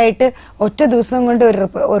മാജിക്കലായിട്ട് ഒറ്റ ദിവസം കൊണ്ട് ഒരു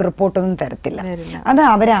റിപ്പോർട്ടൊന്നും തരത്തില്ല. അത്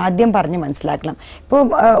അവരെ ആദ്യം പറഞ്ഞ് മനസ്സിലാക്കണം. ഇപ്പോൾ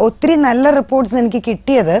ഒത്തിരി നല്ല റിപ്പോർട്ട്സ് എനിക്ക്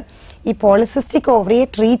കിട്ടിയത് ഈ പോളിസിസ്റ്റിക് ഓവറിയെ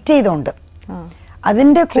ട്രീറ്റ് ചെയ്തോണ്ട്.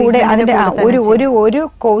 അതിന്റെ കൂടെ അതിന്റെ ഒരു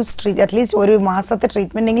കോഴ്സ് അറ്റ്ലീസ്റ്റ് ഒരു മാസത്തെ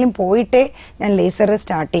ട്രീറ്റ്മെന്റെങ്കിലും പോയിട്ടേ ഞാൻ ലേസർ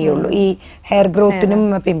സ്റ്റാർട്ട് ചെയ്യുള്ളൂ, ഈ ഹെയർ ഗ്രോത്തിനും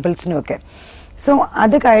പിമ്പിൾസിനും ഒക്കെ. സോ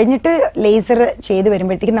അത് കഴിഞ്ഞിട്ട് ലേസർ ചെയ്ത്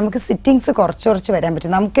വരുമ്പോഴത്തേക്കും നമുക്ക് സിറ്റിങ്സ് കുറച്ച് വരാൻ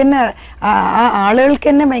പറ്റും. നമുക്ക് തന്നെ ആളുകൾക്ക്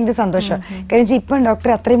തന്നെ ഭയങ്കര സന്തോഷമാണ്. കാര്യം വെച്ചാൽ ഇപ്പം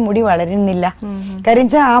ഡോക്ടർ അത്രയും മുടി വളരുന്നില്ല. കാര്യം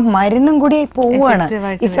വെച്ചാൽ ആ മരുന്നും കൂടി പോവുകയാണ്,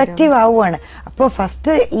 ഇഫക്റ്റീവ് ആവുകയാണ്. അപ്പോൾ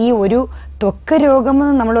ഫസ്റ്റ് ഈ ഒരു ത്വക്ക് രോഗം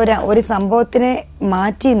നമ്മൾ ഒരു സംഭവത്തിനെ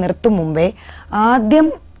മാറ്റി നിർത്തും മുമ്പേ ആദ്യം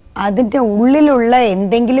അതിന്റെ ഉള്ളിലുള്ള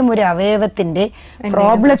എന്തെങ്കിലും ഒരു അവയവത്തിന്റെ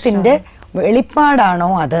പ്രോബ്ലത്തിന്റെ വെളിപ്പാടാണോ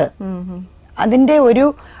അത്, അതിന്റെ ഒരു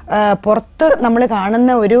പുറത്ത് നമ്മൾ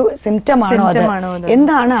കാണുന്ന ഒരു സിംറ്റമാണോ അത്,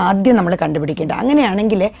 എന്താണ് ആദ്യം നമ്മൾ കണ്ടുപിടിക്കേണ്ടത്.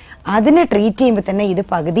 അങ്ങനെയാണെങ്കിൽ അതിനെ ട്രീറ്റ് ചെയ്യുമ്പോൾ തന്നെ ഇത്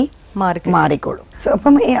പകുതി മാറിക്കോളും. സോ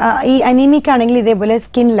അപ്പം ഈ അനീമിക് ആണെങ്കിൽ ഇതേപോലെ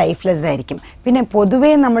സ്കിൻ ലൈഫ്ലെസ് ആയിരിക്കും. പിന്നെ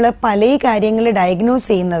പൊതുവേ നമ്മൾ പല കാര്യങ്ങൾ ഡയഗ്നോസ്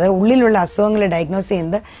ചെയ്യുന്നത്, ഉള്ളിലുള്ള അസുഖങ്ങൾ ഡയഗ്നോസ്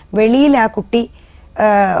ചെയ്യുന്നത് വെളിയിൽ ആ കുട്ടി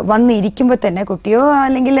വന്നിരിക്കുമ്പോൾ തന്നെ, കുട്ടിയോ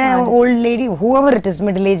അല്ലെങ്കിൽ old lady, Hoover it is,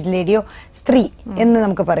 middle age ലേഡിയോ സ്ത്രീ എന്ന്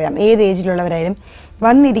നമുക്ക് പറയാം, ഏത് ഏജിലുള്ളവരായാലും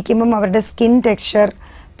വന്നിരിക്കുമ്പം അവരുടെ സ്കിൻ ടെക്സ്ചർ,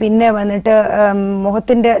 പിന്നെ വന്നിട്ട്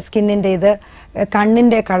മുഖത്തിൻ്റെ സ്കിന്നിൻ്റെ ഇത്,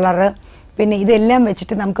 കണ്ണിൻ്റെ കളറ്, പിന്നെ ഇതെല്ലാം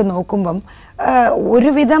വെച്ചിട്ട് നമുക്ക് നോക്കുമ്പം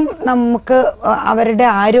ഒരുവിധം നമുക്ക് അവരുടെ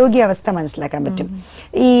ആരോഗ്യാവസ്ഥ മനസ്സിലാക്കാൻ പറ്റും.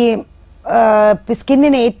 ഈ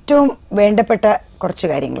സ്കിന്നിന് ഏറ്റവും വേണ്ടപ്പെട്ട കുറച്ച്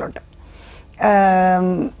കാര്യങ്ങളുണ്ട്.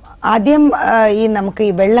 ആദ്യം ഈ നമുക്ക്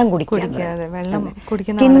ഈ വെള്ളം കുടിക്കാൻ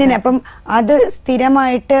സ്കിന്നിന്, അപ്പം അത്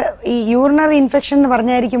സ്ഥിരമായിട്ട് ഈ യൂറിനറി ഇൻഫെക്ഷൻ എന്ന്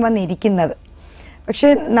പറഞ്ഞായിരിക്കും വന്നിരിക്കുന്നത്. പക്ഷെ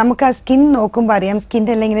നമുക്ക് ആ സ്കിൻ നോക്കുമ്പോൾ അറിയാം,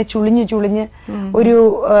 സ്കിന്നെല്ലാം ഇങ്ങനെ ചുളിഞ്ഞ് ഒരു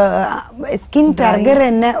സ്കിൻ ടർഗർ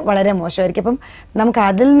തന്നെ വളരെ മോശമായിരിക്കും. അപ്പം നമുക്ക്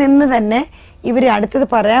അതിൽ നിന്ന് തന്നെ ഇവർ അടുത്തത്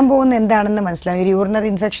പറയാൻ പോകുന്ന എന്താണെന്ന് മനസ്സിലാവും. ഒരു യൂറിനറി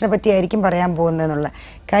ഇൻഫെക്ഷനെ പറ്റി ആയിരിക്കും പറയാൻ പോകുന്നതെന്നുള്ള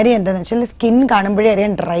കാര്യം. എന്താണെന്ന് വെച്ചാൽ സ്കിൻ കാണുമ്പോഴേ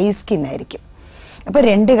അറിയാം ഡ്രൈ സ്കിൻ ആയിരിക്കും. അപ്പോൾ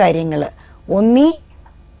രണ്ട് കാര്യങ്ങൾ, ഒന്നീ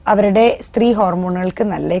അവരുടെ സ്ത്രീ ഹോർമോണുകൾക്ക്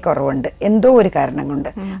നല്ല കുറവുണ്ട് എന്തോ ഒരു കാരണം കൊണ്ട്,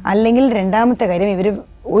 അല്ലെങ്കിൽ രണ്ടാമത്തെ കാര്യം ഇവർ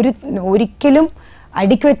ഒരിക്കലും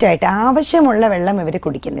അഡിക്വറ്റ് ആയിട്ട് ആവശ്യമുള്ള വെള്ളം ഇവർ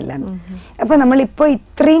കുടിക്കുന്നില്ല. അപ്പൊ നമ്മളിപ്പോൾ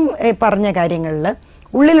ഇത്രയും പറഞ്ഞ കാര്യങ്ങളിൽ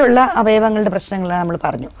ഉള്ളിലുള്ള അവയവങ്ങളുടെ പ്രശ്നങ്ങളാണ് നമ്മൾ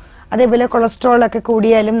പറഞ്ഞു. അതേപോലെ കൊളസ്ട്രോൾ ഒക്കെ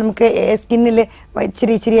കൂടിയാലും നമുക്ക് സ്കിന്നിൽ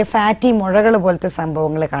ഇച്ചിരി ഫാറ്റി മുഴകൾ പോലത്തെ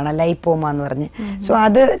സംഭവങ്ങൾ കാണാം, ലൈപ്പോമ എന്ന് പറഞ്ഞ്. സോ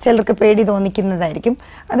അത് ചിലർക്ക് പേടി തോന്നിക്കുന്നതായിരിക്കും.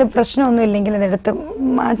 അത് പ്രശ്നമൊന്നും ഇല്ലെങ്കിൽ അതെടുത്ത്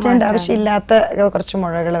മാറ്റേണ്ട ആവശ്യമില്ലാത്ത കുറച്ച്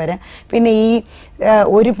മുഴകൾ വരാം. പിന്നെ ഈ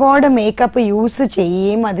ഒരുപാട് മേക്കപ്പ് യൂസ്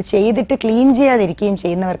ചെയ്യുകയും അത് ചെയ്തിട്ട് ക്ലീൻ ചെയ്യാതിരിക്കുകയും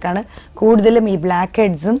ചെയ്യുന്നവർക്കാണ് കൂടുതലും ഈ ബ്ലാക്ക്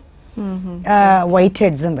ഹെഡ്സും വൈറ്റ്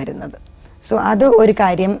ഹെഡ്സും വരുന്നത്. സോ അത് ഒരു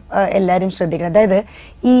കാര്യം എല്ലാവരും ശ്രദ്ധിക്കണം. അതായത്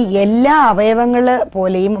ഈ എല്ലാ അവയവങ്ങൾ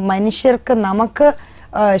പോലെയും മനുഷ്യർക്ക് നമുക്ക്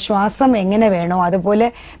ശ്വാസം എങ്ങനെ വേണോ അതുപോലെ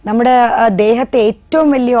നമ്മുടെ ദേഹത്തെ ഏറ്റവും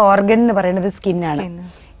വലിയ ഓർഗൻ എന്ന് പറയുന്നത് സ്കിന്നാണ്.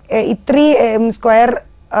 ഇത്രയും സ്ക്വയർ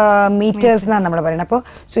മീറ്റേഴ്സ് എന്നാണ് നമ്മൾ പറയുന്നത്. അപ്പോൾ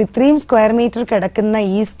സോ ഇത്രയും സ്ക്വയർ മീറ്റർ കിടക്കുന്ന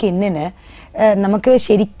ഈ സ്കിന്നിന് നമുക്ക്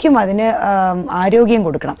ശരിക്കും അതിന് ആരോഗ്യം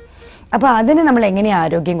കൊടുക്കണം. അപ്പോൾ അതിന് നമ്മൾ എങ്ങനെയാണ്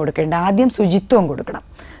ആരോഗ്യം കൊടുക്കേണ്ടത്? ആദ്യം ശുചിത്വം കൊടുക്കണം.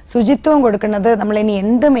 ശുചിത്വം കൊടുക്കുന്നത് നമ്മൾ ഇനി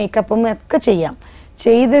എന്ത് മേക്കപ്പും ഒക്കെ ചെയ്യാം,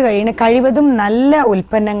 ചെയ്ത് കഴിവതും നല്ല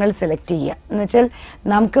ഉൽപ്പന്നങ്ങൾ സെലക്ട് ചെയ്യുക. എന്ന് വെച്ചാൽ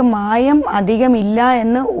നമുക്ക് മായം അധികം ഇല്ല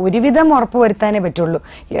എന്ന് ഒരുവിധം ഉറപ്പുവരുത്താനേ പറ്റുള്ളൂ.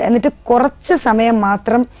 എന്നിട്ട് കുറച്ച് സമയം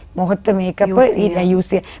മാത്രം മുഖത്ത് മേക്കപ്പ് യൂസ്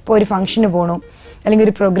ചെയ്യുക. ഇപ്പോൾ ഒരു ഫംഗ്ഷന് പോകണു അല്ലെങ്കിൽ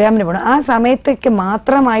ഒരു പ്രോഗ്രാമിന് പോകണം, ആ സമയത്തേക്ക്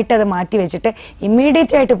മാത്രമായിട്ട് അത് മാറ്റി വെച്ചിട്ട്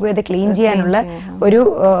ഇമ്മീഡിയറ്റ് ആയിട്ട് പോയി അത് ക്ലീൻ ചെയ്യാനുള്ള ഒരു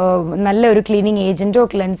നല്ലൊരു ക്ലീനിങ് ഏജന്റോ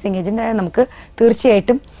ക്ലെൻസിങ് ഏജന്റോ നമുക്ക്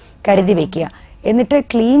തീർച്ചയായിട്ടും കരുതി വെക്കുക. എന്നിട്ട്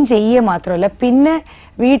ക്ലീൻ ചെയ്യുക മാത്രമല്ല, പിന്നെ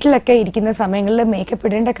വീട്ടിലൊക്കെ ഇരിക്കുന്ന സമയങ്ങളിൽ മേക്കപ്പ്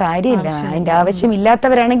ഇടേണ്ട കാര്യമില്ല. അതിന്റെ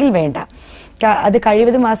ആവശ്യമില്ലാത്തവരാണെങ്കിൽ വേണ്ട. അത്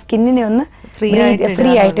കഴിവതും ആ സ്കിന്നിനെ ഒന്ന് ഫ്രീ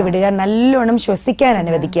ആയിട്ട് വിടുക, നല്ലോണം ശ്വസിക്കാൻ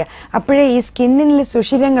അനുവദിക്കുക. അപ്പോഴേ ഈ സ്കിന്നിൽ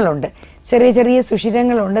സുഷിരങ്ങളുണ്ട്, ചെറിയ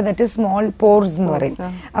സുഷിരങ്ങളുണ്ട്, ദാറ്റ് ഇസ് സ്മോൾ പോർസ് എന്ന് പറയും.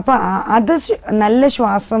 അപ്പൊ അത് നല്ല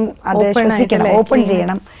ശ്വാസം അത് ശ്വസിക്കണം, ഓപ്പൺ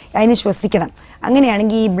ചെയ്യണം, അതിന് ശ്വസിക്കണം.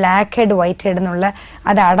 അങ്ങനെയാണെങ്കിൽ ഈ ബ്ലാക്ക് ഹെഡ് വൈറ്റ് ഹെഡ് എന്നുള്ള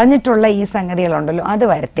അത് അടഞ്ഞിട്ടുള്ള ഈ സംഗതികളുണ്ടല്ലോ അത്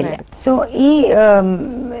വരത്തില്ല. സോ ഈ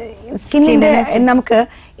സ്കിന്നിന്റെ നമുക്ക്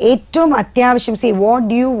ഏറ്റവും അത്യാവശ്യം what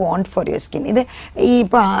do you want for your skin. ഇത് ഈ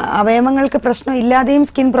ഇപ്പൊ അവയവങ്ങൾക്ക് പ്രശ്നം ഇല്ലാതെയും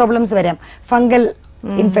സ്കിൻ പ്രോബ്ലംസ് വരാം, ഫംഗൽ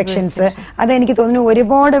ഇൻഫെക്ഷൻസ്. അതെനിക്ക് തോന്നുന്നു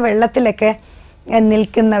ഒരുപാട് വെള്ളത്തിലൊക്കെ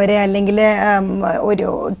നിൽക്കുന്നവരെ അല്ലെങ്കിൽ ഒരു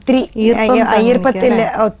ഒത്തിരി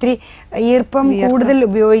ഒത്തിരി ഈർപ്പം കൂടുതൽ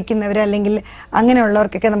ഉപയോഗിക്കുന്നവരെ അല്ലെങ്കിൽ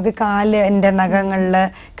അങ്ങനെയുള്ളവർക്കൊക്കെ നമുക്ക് കാലിൻ്റെ നഖങ്ങളില്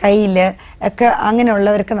കയ്യില് ഒക്കെ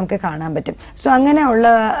അങ്ങനെയുള്ളവർക്ക് നമുക്ക് കാണാൻ പറ്റും. സോ അങ്ങനെയുള്ള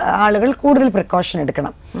ആളുകൾ കൂടുതൽ പ്രിക്കോഷൻ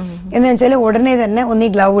എടുക്കണം. എന്ന് വെച്ചാൽ ഉടനെ തന്നെ ഒന്നീ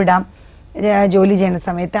ഗ്ലൗ ഇടാം ജോലി ചെയ്യുന്ന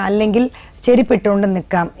സമയത്ത്, അല്ലെങ്കിൽ ചെരുപ്പിട്ടുകൊണ്ട്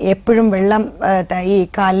നിൽക്കാം, എപ്പോഴും വെള്ളം ഈ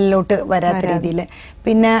കാലിലോട്ട് വരാത്ത രീതിയിൽ.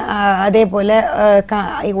 പിന്നെ അതേപോലെ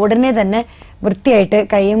ഉടനെ തന്നെ വൃത്തിയായിട്ട്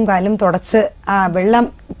കൈയും കാലും തുടച്ച് ആ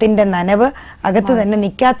വെള്ളത്തിന്റെ നനവ് അകത്ത് തന്നെ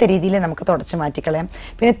നിൽക്കാത്ത രീതിയിൽ നമുക്ക് തുടച്ച് മാറ്റിക്കളയാം.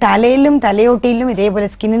 പിന്നെ തലയിലും തലയോട്ടിയിലും ഇതേപോലെ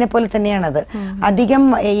സ്കിന്നിനെ പോലെ തന്നെയാണത്. അധികം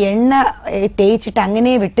എണ്ണ തേച്ചിട്ട്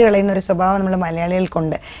അങ്ങനെ വിട്ടുകളയുന്ന ഒരു സ്വഭാവം നമ്മൾ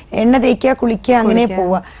മലയാളികൾക്കുണ്ട്. എണ്ണ തേക്കുക, കുളിക്കുക, അങ്ങനെ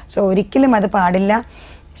പോവുക. സോ ഒരിക്കലും അത് പാടില്ല.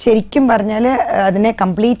 ശരിക്കും പറഞ്ഞാൽ അതിനെ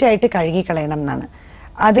കംപ്ലീറ്റ് ആയിട്ട് കഴുകി കളയണം എന്നാണ്.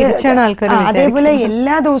 അതേപോലെ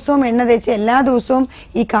എല്ലാ ദിവസവും എണ്ണ തേച്ച് എല്ലാ ദിവസവും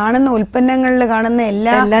ഈ കാണുന്ന ഉൽപ്പന്നങ്ങളിൽ കാണുന്ന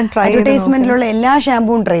എല്ലാ അഡ്വർടൈസ്മെന്റിലുള്ള എല്ലാ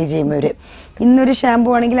ഷാമ്പുവും ട്രൈ ചെയ്യും ഇവര്. ഇന്നൊരു ഷാമ്പു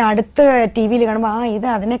ആണെങ്കിൽ അടുത്ത TV-യിൽ കാണുമ്പോൾ ഇത്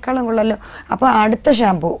അതിനേക്കാളും കൊള്ളല്ലോ, അപ്പൊ അടുത്ത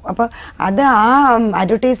ഷാമ്പു. അപ്പൊ അത് ആ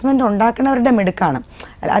അഡ്വർടൈസ്മെന്റ് ഉണ്ടാക്കുന്നവരുടെ മിടുക്കാണ്,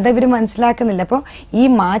 അതവർ മനസ്സിലാക്കുന്നില്ല. അപ്പോൾ ഈ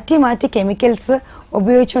മാറ്റി കെമിക്കൽസ്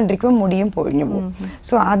ഉപയോഗിച്ചുകൊണ്ടിരിക്കുമ്പോൾ മുടിയും പൊഴിഞ്ഞു പോകും.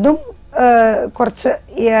 സോ അതും കുറച്ച്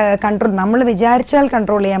കൺട്രോൾ നമ്മൾ വിചാരിച്ചാൽ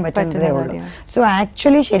കൺട്രോൾ ചെയ്യാൻ പറ്റുന്നതേ ഉള്ളൂ. സോ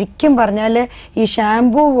ആക്ച്വലി ശരിക്കും പറഞ്ഞാൽ ഈ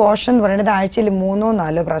ഷാംപൂ വാഷ് എന്ന് പറയുന്നത് ആഴ്ചയിൽ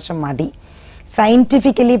 3-4 പ്രാവശ്യം മതി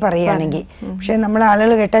സയന്റിഫിക്കലി പറയുകയാണെങ്കിൽ. പക്ഷെ നമ്മൾ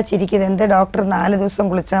ആളുകൾ കേട്ടാൽ ചിരിക്കുന്നത് എന്ത് ഡോക്ടർ 4 ദിവസം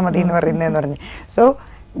കുളിച്ചാൽ മതി എന്ന് പറയുന്നതെന്ന് പറഞ്ഞ്. സോ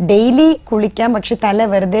ഡെയിലി കുളിക്കാം, പക്ഷെ തല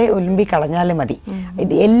വെറുതെ ഒലുമ്പി കളഞ്ഞാലും മതി.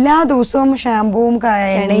 ഇത് എല്ലാ ദിവസവും ഷാമ്പൂവും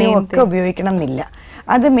എണ്ണയും ഒക്കെ ഉപയോഗിക്കണം എന്നില്ല.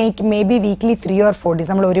 അത് may be weekly 3 or 4 days.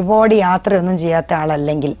 നമ്മൾ ഒരുപാട് യാത്രയൊന്നും ചെയ്യാത്ത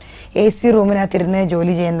ആളല്ലെങ്കിൽ, AC റൂമിനകത്തിരുന്ന്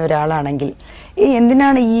ജോലി ചെയ്യുന്ന ഒരാളാണെങ്കിൽ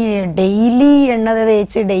എന്തിനാണ് ഈ ഡെയിലി എണ്ണ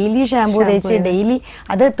തേച്ച് ഡെയിലി ഷാമ്പൂ തേച്ച് ഡെയിലി,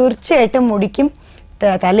 അത് തീർച്ചയായിട്ടും മുടിക്കും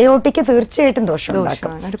തലയോട്ടിക്ക് തീർച്ചയായിട്ടും ദോഷം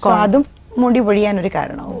ഉണ്ടാക്കും. സോ അതും മുടി പൊഴിയാൻ ഒരു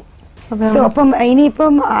കാരണമാവും. സോ അപ്പം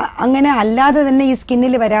ഇനിയിപ്പം അങ്ങനെ അല്ലാതെ തന്നെ ഈ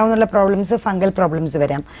സ്കിന്നിൽ വരാവുന്ന പ്രോബ്ലംസ് ഫംഗൽ പ്രോബ്ലംസ്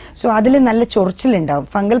വരാം. സോ അതിൽ നല്ല ചൊറിച്ചിലുണ്ടാവും.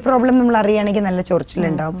 ഫംഗൽ പ്രോബ്ലം നമ്മൾ അറിയുകയാണെങ്കിൽ നല്ല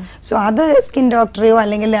ചൊറിച്ചിലുണ്ടാവും. സോ അത് സ്കിൻ ഡോക്ടറെയോ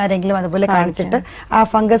അല്ലെങ്കിൽ ആരെങ്കിലും അതുപോലെ കാണിച്ചിട്ട് ആ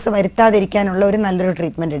ഫംഗസ് വരുത്താതിരിക്കാനുള്ള ഒരു നല്ലൊരു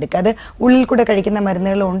ട്രീറ്റ്മെന്റ് എടുക്കുക. അത് ഉള്ളിൽ കൂടെ കഴിക്കുന്ന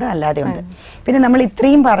മരുന്നുകളും ഉണ്ട്, അല്ലാതെ ഉണ്ട്. പിന്നെ നമ്മൾ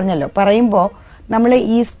ഇത്രയും പറയുമ്പോൾ നമ്മൾ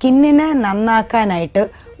ഈ സ്കിന്നിനെ നന്നാക്കാനായിട്ട്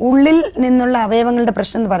ഉള്ളിൽ നിന്നുള്ള അവയവങ്ങളുടെ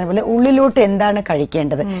പ്രശ്നം എന്ന് പറഞ്ഞ പോലെ ഉള്ളിലോട്ട് എന്താണ്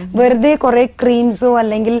കഴിക്കേണ്ടത്. വെറുതെ കുറെ ക്രീംസോ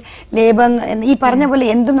അല്ലെങ്കിൽ ലേപം ഈ പറഞ്ഞ പോലെ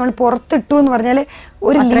എന്തും നമ്മൾ പുറത്തിട്ടു എന്ന് പറഞ്ഞാൽ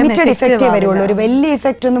ഒരു ലിമിറ്റഡ് ഇഫക്റ്റേ വരുള്ളൂ, ഒരു വലിയ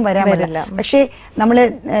ഇഫക്റ്റ് ഒന്നും വരാൻ പറ്റില്ല. പക്ഷേ നമ്മള്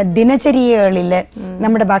ദിനചര്യകളില്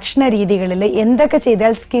നമ്മുടെ ഭക്ഷണ രീതികളിൽ എന്തൊക്കെ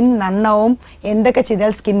ചെയ്താൽ സ്കിൻ നന്നാവും, എന്തൊക്കെ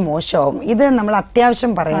ചെയ്താൽ സ്കിൻ മോശമാവും, ഇത് നമ്മൾ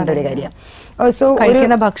അത്യാവശ്യം പറയേണ്ട ഒരു കാര്യം. സോ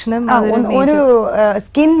ഒരു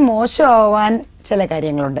സ്കിൻ മോശമാവാൻ ചില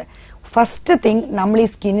കാര്യങ്ങളുണ്ട്. ഫസ്റ്റ് തിങ്, നമ്മൾ ഈ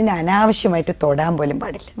സ്കിന്നിന് അനാവശ്യമായിട്ട് തൊടാൻ പോലും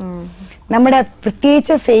പാടില്ല. നമ്മുടെ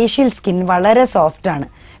പ്രത്യേകിച്ച് ഫേഷ്യൽ സ്കിൻ വളരെ സോഫ്റ്റ് ആണ്.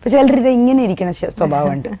 ഇപ്പൊ ചിലർ ഇത് ഇങ്ങനെ ഇരിക്കുന്ന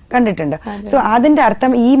സ്വഭാവമുണ്ട്, കണ്ടിട്ടുണ്ട്. സോ അതിന്റെ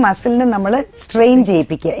അർത്ഥം ഈ മസിലിനെ നമ്മൾ സ്ട്രെയിൻ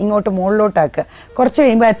ചെയ്യിപ്പിക്കുക, ഇങ്ങോട്ട് മുകളിലോട്ടാക്കുക. കുറച്ച്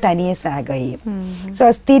കഴിയുമ്പോൾ അത് തനിയെ സാഗ് ചെയ്യും. സോ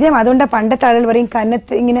സ്ഥിരം, അതുകൊണ്ട് പണ്ടത്തെ ആളുകൾ പറയും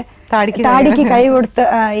കന്നത്ത് ഇങ്ങനെ താടിക്ക് കൈ കൊടുത്ത്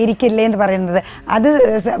ഇരിക്കില്ലേ എന്ന് പറയുന്നത്. അത്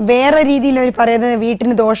വേറെ രീതിയിൽ അവർ പറയുന്നത്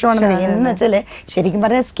വീട്ടിന് ദോഷമാണെന്ന്. എന്ന് വെച്ചാല് ശരിക്കും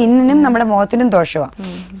പറഞ്ഞാൽ സ്കിന്നിനും നമ്മുടെ മുഖത്തിനും ദോഷമാണ്.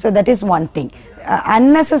 So that is one thing.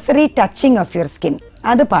 Unnecessary touching of your skin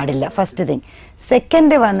അത് പാടില്ല, ഫസ്റ്റ് തിങ്.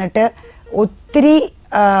 സെക്കൻഡ് വന്നിട്ട് ഒത്തിരി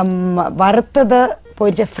വറുത്തത്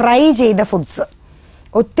പൊരിച്ച ഫ്രൈ ചെയ്ത ഫുഡ്സ്,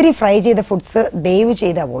 ഒത്തിരി ഫ്രൈ ചെയ്ത ഫുഡ്സ് ദയവ്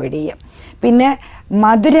ചെയ്ത് അവോയ്ഡ് ചെയ്യുക. പിന്നെ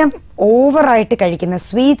മധുരം ഓവറായിട്ട് കഴിക്കുന്ന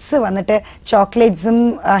സ്വീറ്റ്സ് വന്നിട്ട് ചോക്ലേറ്റ്സും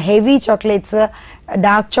ഹെവി ചോക്ലേറ്റ്സ്,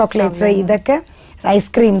 ഡാർക്ക് ചോക്ലേറ്റ്സ്, ഇതൊക്കെ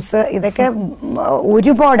ഐസ്ക്രീംസ്, ഇതൊക്കെ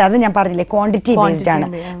ഒരുപാട്, അത് ഞാൻ പറഞ്ഞില്ലേ ക്വാണ്ടിറ്റി ബേസ്ഡ് ആണ്.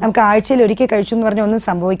 നമുക്ക് ആഴ്ചയിൽ ഒരിക്കൽ കഴിച്ചു എന്ന് പറഞ്ഞാൽ ഒന്നും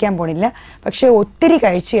സംഭവിക്കാൻ പോണില്ല. പക്ഷെ ഒത്തിരി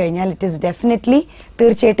കഴിച്ചു കഴിഞ്ഞാൽ ഇറ്റ് ഈസ് ഡെഫിനറ്റ്ലി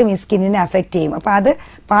തീർച്ചയായിട്ടും ഈ സ്കിന്നിനെ അഫക്റ്റ് ചെയ്യും. അപ്പൊ അത്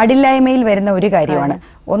പാടില്ലായ്മയിൽ വരുന്ന ഒരു കാര്യമാണ്.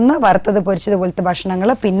 ഒന്ന് വറുത്തത് പൊരിച്ചത് പോലത്തെ ഭക്ഷണങ്ങൾ,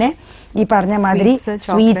 പിന്നെ ഈ പറഞ്ഞ മാതിരി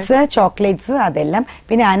സ്വീറ്റ്സ്, ചോക്ലേറ്റ്സ്, അതെല്ലാം.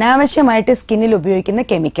 പിന്നെ അനാവശ്യമായിട്ട് സ്കിന്നിൽ ഉപയോഗിക്കുന്ന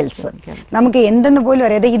കെമിക്കൽസ്, നമുക്ക് എന്തെന്ന് പോലും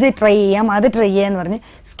അറിയാതെ ഇത് ട്രൈ ചെയ്യാം അത് ട്രൈ ചെയ്യാന്ന് പറഞ്ഞ്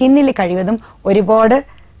സ്കിന്നിൽ കഴിവതും ഒരുപാട്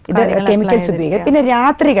ഇത് കെമിക്കൽസ് ഉപയോഗിക്കുക. പിന്നെ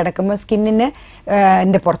രാത്രി കിടക്കുമ്പോൾ സ്കിന്നിന്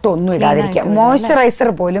പുറത്ത് ഒന്നും ഇടാതിരിക്കുക. മോയ്സ്ചറൈസർ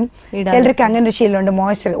പോലും ചിലർക്ക് അങ്ങനെ ഒരു ശീലമുണ്ട്.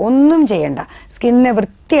 മോയ്സ്ചറൈസർ ഒന്നും ചെയ്യണ്ട, സ്കിന്നിനെ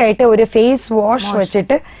വൃത്തിയായിട്ട് ഒരു ഫേസ് വാഷ്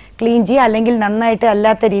വെച്ചിട്ട് ക്ലീൻ ചെയ്യുക, അല്ലെങ്കിൽ നന്നായിട്ട്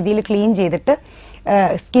അല്ലാത്ത രീതിയിൽ ക്ലീൻ ചെയ്തിട്ട്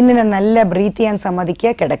സ്കിന്നിനെ നല്ല ബ്രീത്ത് ചെയ്യാൻ സമ്മതിക്കുക,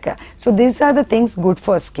 കിടക്കുക. So these are the things good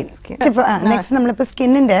for skin. Next നമ്മളിപ്പോ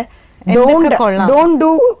സ്കിന്നിന്റെ ഡോണ്ട്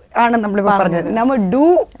ഡു ആണ് നമ്മളിപ്പോ പറഞ്ഞത്. നമ്മൾ ഡു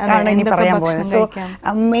ആണ് ഇനി പറയാൻ പോകുന്നത്. സോ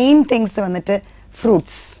മെയിൻ തിങ്സ് വന്നിട്ട്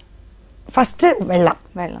ഫ്രൂട്ട്സ്. ഫസ്റ്റ്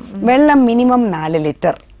വെള്ളം മിനിമം 4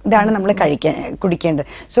 ലിറ്റർ ഇതാണ് നമ്മൾ കുടിക്കേണ്ടത്.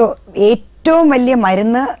 സോ ഏറ്റവും വലിയ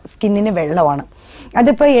മരുന്ന് സ്കിന്നിന് വെള്ളമാണ്.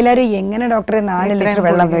 അതിപ്പോ എല്ലാവരും എങ്ങനെ ഡോക്ടറെ 4 ലിറ്റർ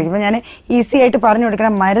വെള്ളം കഴിക്കുമ്പോൾ ഞാൻ ഈസി ആയിട്ട് പറഞ്ഞു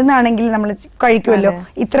കൊടുക്കണം. മരുന്നാണെങ്കിൽ നമ്മൾ കഴിക്കുമല്ലോ,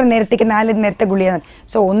 ഇത്ര നേരത്തേക്ക് 4 നേരത്തെ ഗുളിക.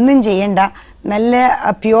 സോ ഒന്നും ചെയ്യണ്ട, നല്ല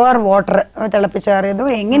പ്യുവർ വാട്ടർ തിളപ്പിച്ചാറിയതോ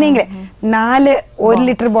എങ്ങനെയെങ്കിലും 1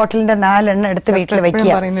 ലിറ്റർ ബോട്ടിലിന്റെ 4 എണ്ണം എടുത്ത് വീട്ടിൽ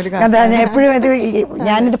വെക്കുക. അതാ ഞാൻ എപ്പോഴും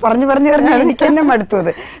ഞാനിത് പറഞ്ഞു എനിക്ക് തന്നെ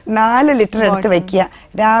മടുത്തത്. 4 ലിറ്റർ എടുത്ത് വെക്കുക.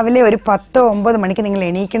 രാവിലെ ഒരു 10-9 മണിക്ക് നിങ്ങൾ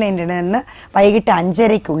എണീക്കണേന്ന് വൈകിട്ട്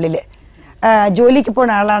 5:30 ജോലിക്ക്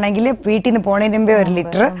പോകുന്ന ആളാണെങ്കിൽ വീട്ടിൽ നിന്ന് പോണതിന് മുമ്പേ 1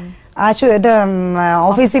 ലിറ്റർ,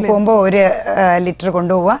 ഓഫീസിൽ പോകുമ്പോൾ 1 ലിറ്റർ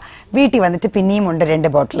കൊണ്ടുപോവുക. വീട്ടിൽ വന്നിട്ട് പിന്നെയും ഉണ്ട് 2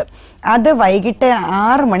 ബോട്ടിൽ. അത് വൈകിട്ട്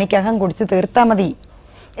 6 മണിക്കകം കുടിച്ച് തീർത്താൽ മതി.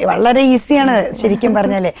 വളരെ ഈസിയാണ് ശരിക്കും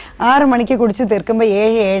പറഞ്ഞാല്. 6 മണിക്ക് കുടിച്ച് തീർക്കുമ്പോൾ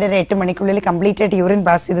 7-7:30-8 മണിക്കുള്ളിൽ കംപ്ലീറ്റ് ആയിട്ട് യൂറിൻ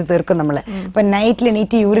പാസ് ചെയ്ത് തീർക്കും നമ്മള്. ഇപ്പൊ നൈറ്റിൽ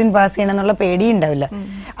എണീറ്റ് യൂറിൻ പാസ് ചെയ്യണം എന്നുള്ള പേടിയുണ്ടാവില്ല.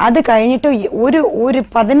 അത് കഴിഞ്ഞിട്ട് ഒരു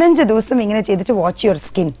 15 ദിവസം ഇങ്ങനെ ചെയ്തിട്ട് വാച്ച് യുവർ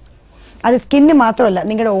സ്കിൻ. അത് സ്കിന്ന് മാത്രമല്ല,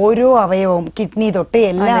 നിങ്ങളുടെ ഓരോ അവയവവും, കിഡ്നി തൊട്ട്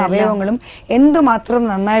എല്ലാ അവയവങ്ങളും എന്തുമാത്രം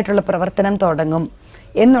നന്നായിട്ടുള്ള പ്രവർത്തനം തുടങ്ങും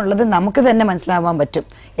എന്നുള്ളത് നമുക്ക് തന്നെ മനസ്സിലാവാൻ പറ്റും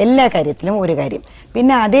എല്ലാ കാര്യത്തിലും ഒരു കാര്യം.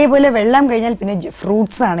 പിന്നെ അതേപോലെ വെള്ളം കഴിഞ്ഞാൽ പിന്നെ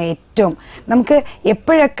ഫ്രൂട്ട്സ് ആണ് ഏറ്റവും നമുക്ക്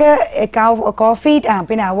എപ്പോഴൊക്കെ കോഫി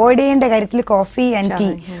പിന്നെ അവോയ്ഡ് ചെയ്യേണ്ട കാര്യത്തിൽ കോഫി ആൻഡ് ടീ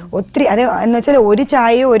ഒത്തിരി അത് എന്ന് വെച്ചാൽ ഒരു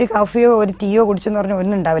ചായയോ ഒരു കോഫിയോ ഒരു ടീയോ കുടിച്ചെന്ന് പറഞ്ഞാൽ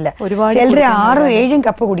ഒന്നും ഉണ്ടാവില്ല. ചിലർ 6-7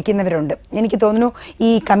 കപ്പ് കുടിക്കുന്നവരുണ്ട്. എനിക്ക് തോന്നുന്നു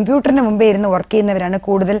ഈ കമ്പ്യൂട്ടറിന് മുമ്പേ ഇരുന്ന് വർക്ക് ചെയ്യുന്നവരാണ്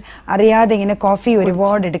കൂടുതൽ അറിയാതെ ഇങ്ങനെ കോഫി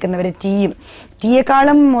ഒരുപാട് എടുക്കുന്നവർ.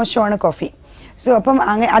 ടീയേക്കാളും മോശമാണ് കോഫി. സോ അപ്പം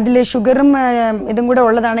അതിൽ ഷുഗറും ഇതും കൂടെ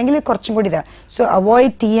ഉള്ളതാണെങ്കിൽ കുറച്ചും കൂടി ഇതാ. So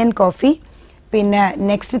avoid tea and coffee. പിന്നെ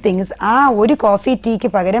നെക്സ്റ്റ് തിങ്സ് ഒരു കോഫി ടീക്ക്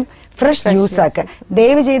പകരം ഫ്രഷ് ജ്യൂസ് ആക്കുക.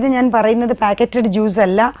 ദയവ് ചെയ്ത് ഞാൻ പറയുന്നത് പാക്കറ്റഡ് ജ്യൂസ്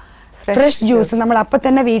അല്ല, ഫ്രഷ് ജ്യൂസ് നമ്മൾ അപ്പം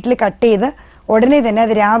തന്നെ വീട്ടിൽ കട്ട് ചെയ്ത് ഉടനെ തന്നെ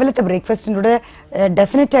അത് രാവിലത്തെ ബ്രേക്ക്ഫാസ്റ്റിൻ്റെ കൂടെ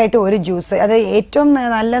ഡെഫിനറ്റ് ആയിട്ട് ഒരു ജ്യൂസ്. അത് ഏറ്റവും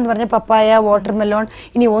നല്ലതെന്ന് പറഞ്ഞാൽ പപ്പായ, വാട്ടർമെലോൺ,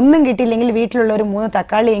 ഇനി ഒന്നും കിട്ടിയില്ലെങ്കിൽ വീട്ടിലുള്ള ഒരു 3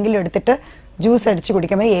 തക്കാളി എങ്കിലും എടുത്തിട്ട് ജ്യൂസ് അടിച്ച്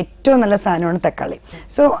കുടിക്കാൻ വേണ്ടി ഏറ്റവും നല്ല സാധനമാണ് തക്കാളി.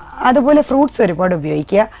 സോ അതുപോലെ ഫ്രൂട്ട്സ് ഒരുപാട്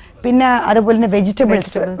ഉപയോഗിക്കുക. പിന്നെ അതുപോലെ തന്നെ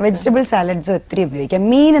വെജിറ്റബിൾ സാലഡ്സ് ഒത്തിരി ഉപയോഗിക്കുക.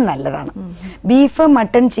 മീൻ നല്ലതാണ്. ബീഫ്,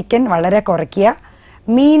 മട്ടൺ, ചിക്കൻ വളരെ കുറയ്ക്കുക.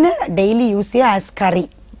 മീൻ ഡെയിലി യൂസ് ചെയ്യുക ആസ് കറി,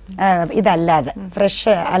 ഇതല്ലാതെ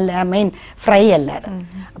ഫ്രഷ് അല്ല, ഫ്രൈ അല്ലാതെ.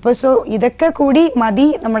 അപ്പോൾ സോ ഇതൊക്കെ കൂടി മതി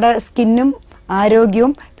നമ്മുടെ സ്കിന്നും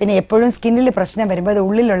ആരോഗ്യവും. പിന്നെ എപ്പോഴും സ്കിന്നിൽ പ്രശ്നം വരുമ്പോൾ അത്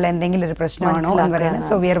ഉള്ളിലുള്ള എന്തെങ്കിലും ഒരു പ്രശ്നമാണോ എന്ന് പറയുന്നത്.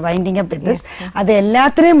 So we R winding up with this. അത്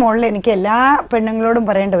എല്ലാത്തിനും മുകളിൽ എനിക്ക് എല്ലാ പെണ്ണുങ്ങളോടും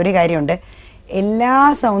പറയേണ്ട ഒരു കാര്യമുണ്ട്. എല്ലാ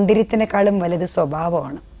സൗന്ദര്യത്തിനേക്കാളും വലുത്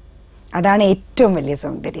സ്വഭാവമാണ്. അതാണ് ഏറ്റവും വലിയ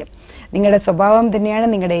സൗന്ദര്യം. നിങ്ങളുടെ സ്വഭാവം തന്നെയാണ്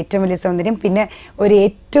നിങ്ങളുടെ ഏറ്റവും വലിയ സൗന്ദര്യം. പിന്നെ ഒരു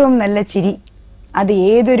ഏറ്റവും നല്ല ചിരി, അത്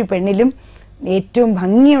ഏതൊരു പെണ്ണിലും ഏറ്റവും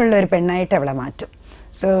ഭംഗിയുള്ള ഒരു പെണ്ണായിട്ട് അവളെ മാറ്റും.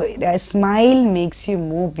 So a smile makes you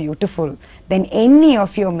more beautiful than any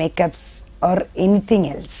of your makeups or anything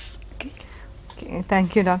else. Okay, thank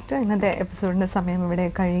you doctor. ഇന്നത്തെ എപ്പിസോഡിന്റെ സമയം ഇവിടെ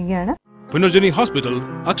കഴിയുകയാണ്. Punarjani Hospital,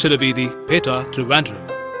 Aksharaveedi, Peta, Trivandrum.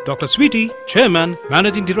 Dr. Sweety, Chairman,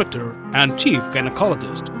 Managing Director and Chief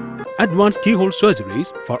Gynecologist. Advanced keyhole surgeries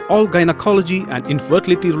for all gynecology and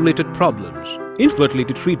infertility related problems.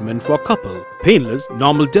 Infertility treatment for couple, painless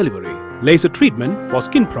normal delivery, laser treatment for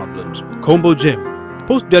skin problems, combo gym,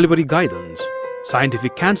 post-delivery guidance,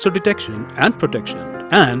 scientific cancer detection and protection,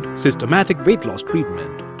 and systematic weight loss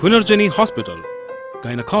treatment. Punarjani Hospital,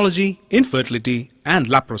 Gynecology, Infertility and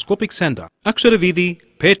Laparoscopic Center, Aksharaveedi,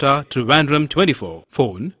 Peta, Trivandrum 24.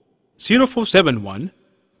 Phone 0471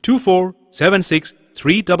 2476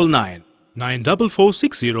 399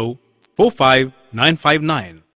 94460 45959.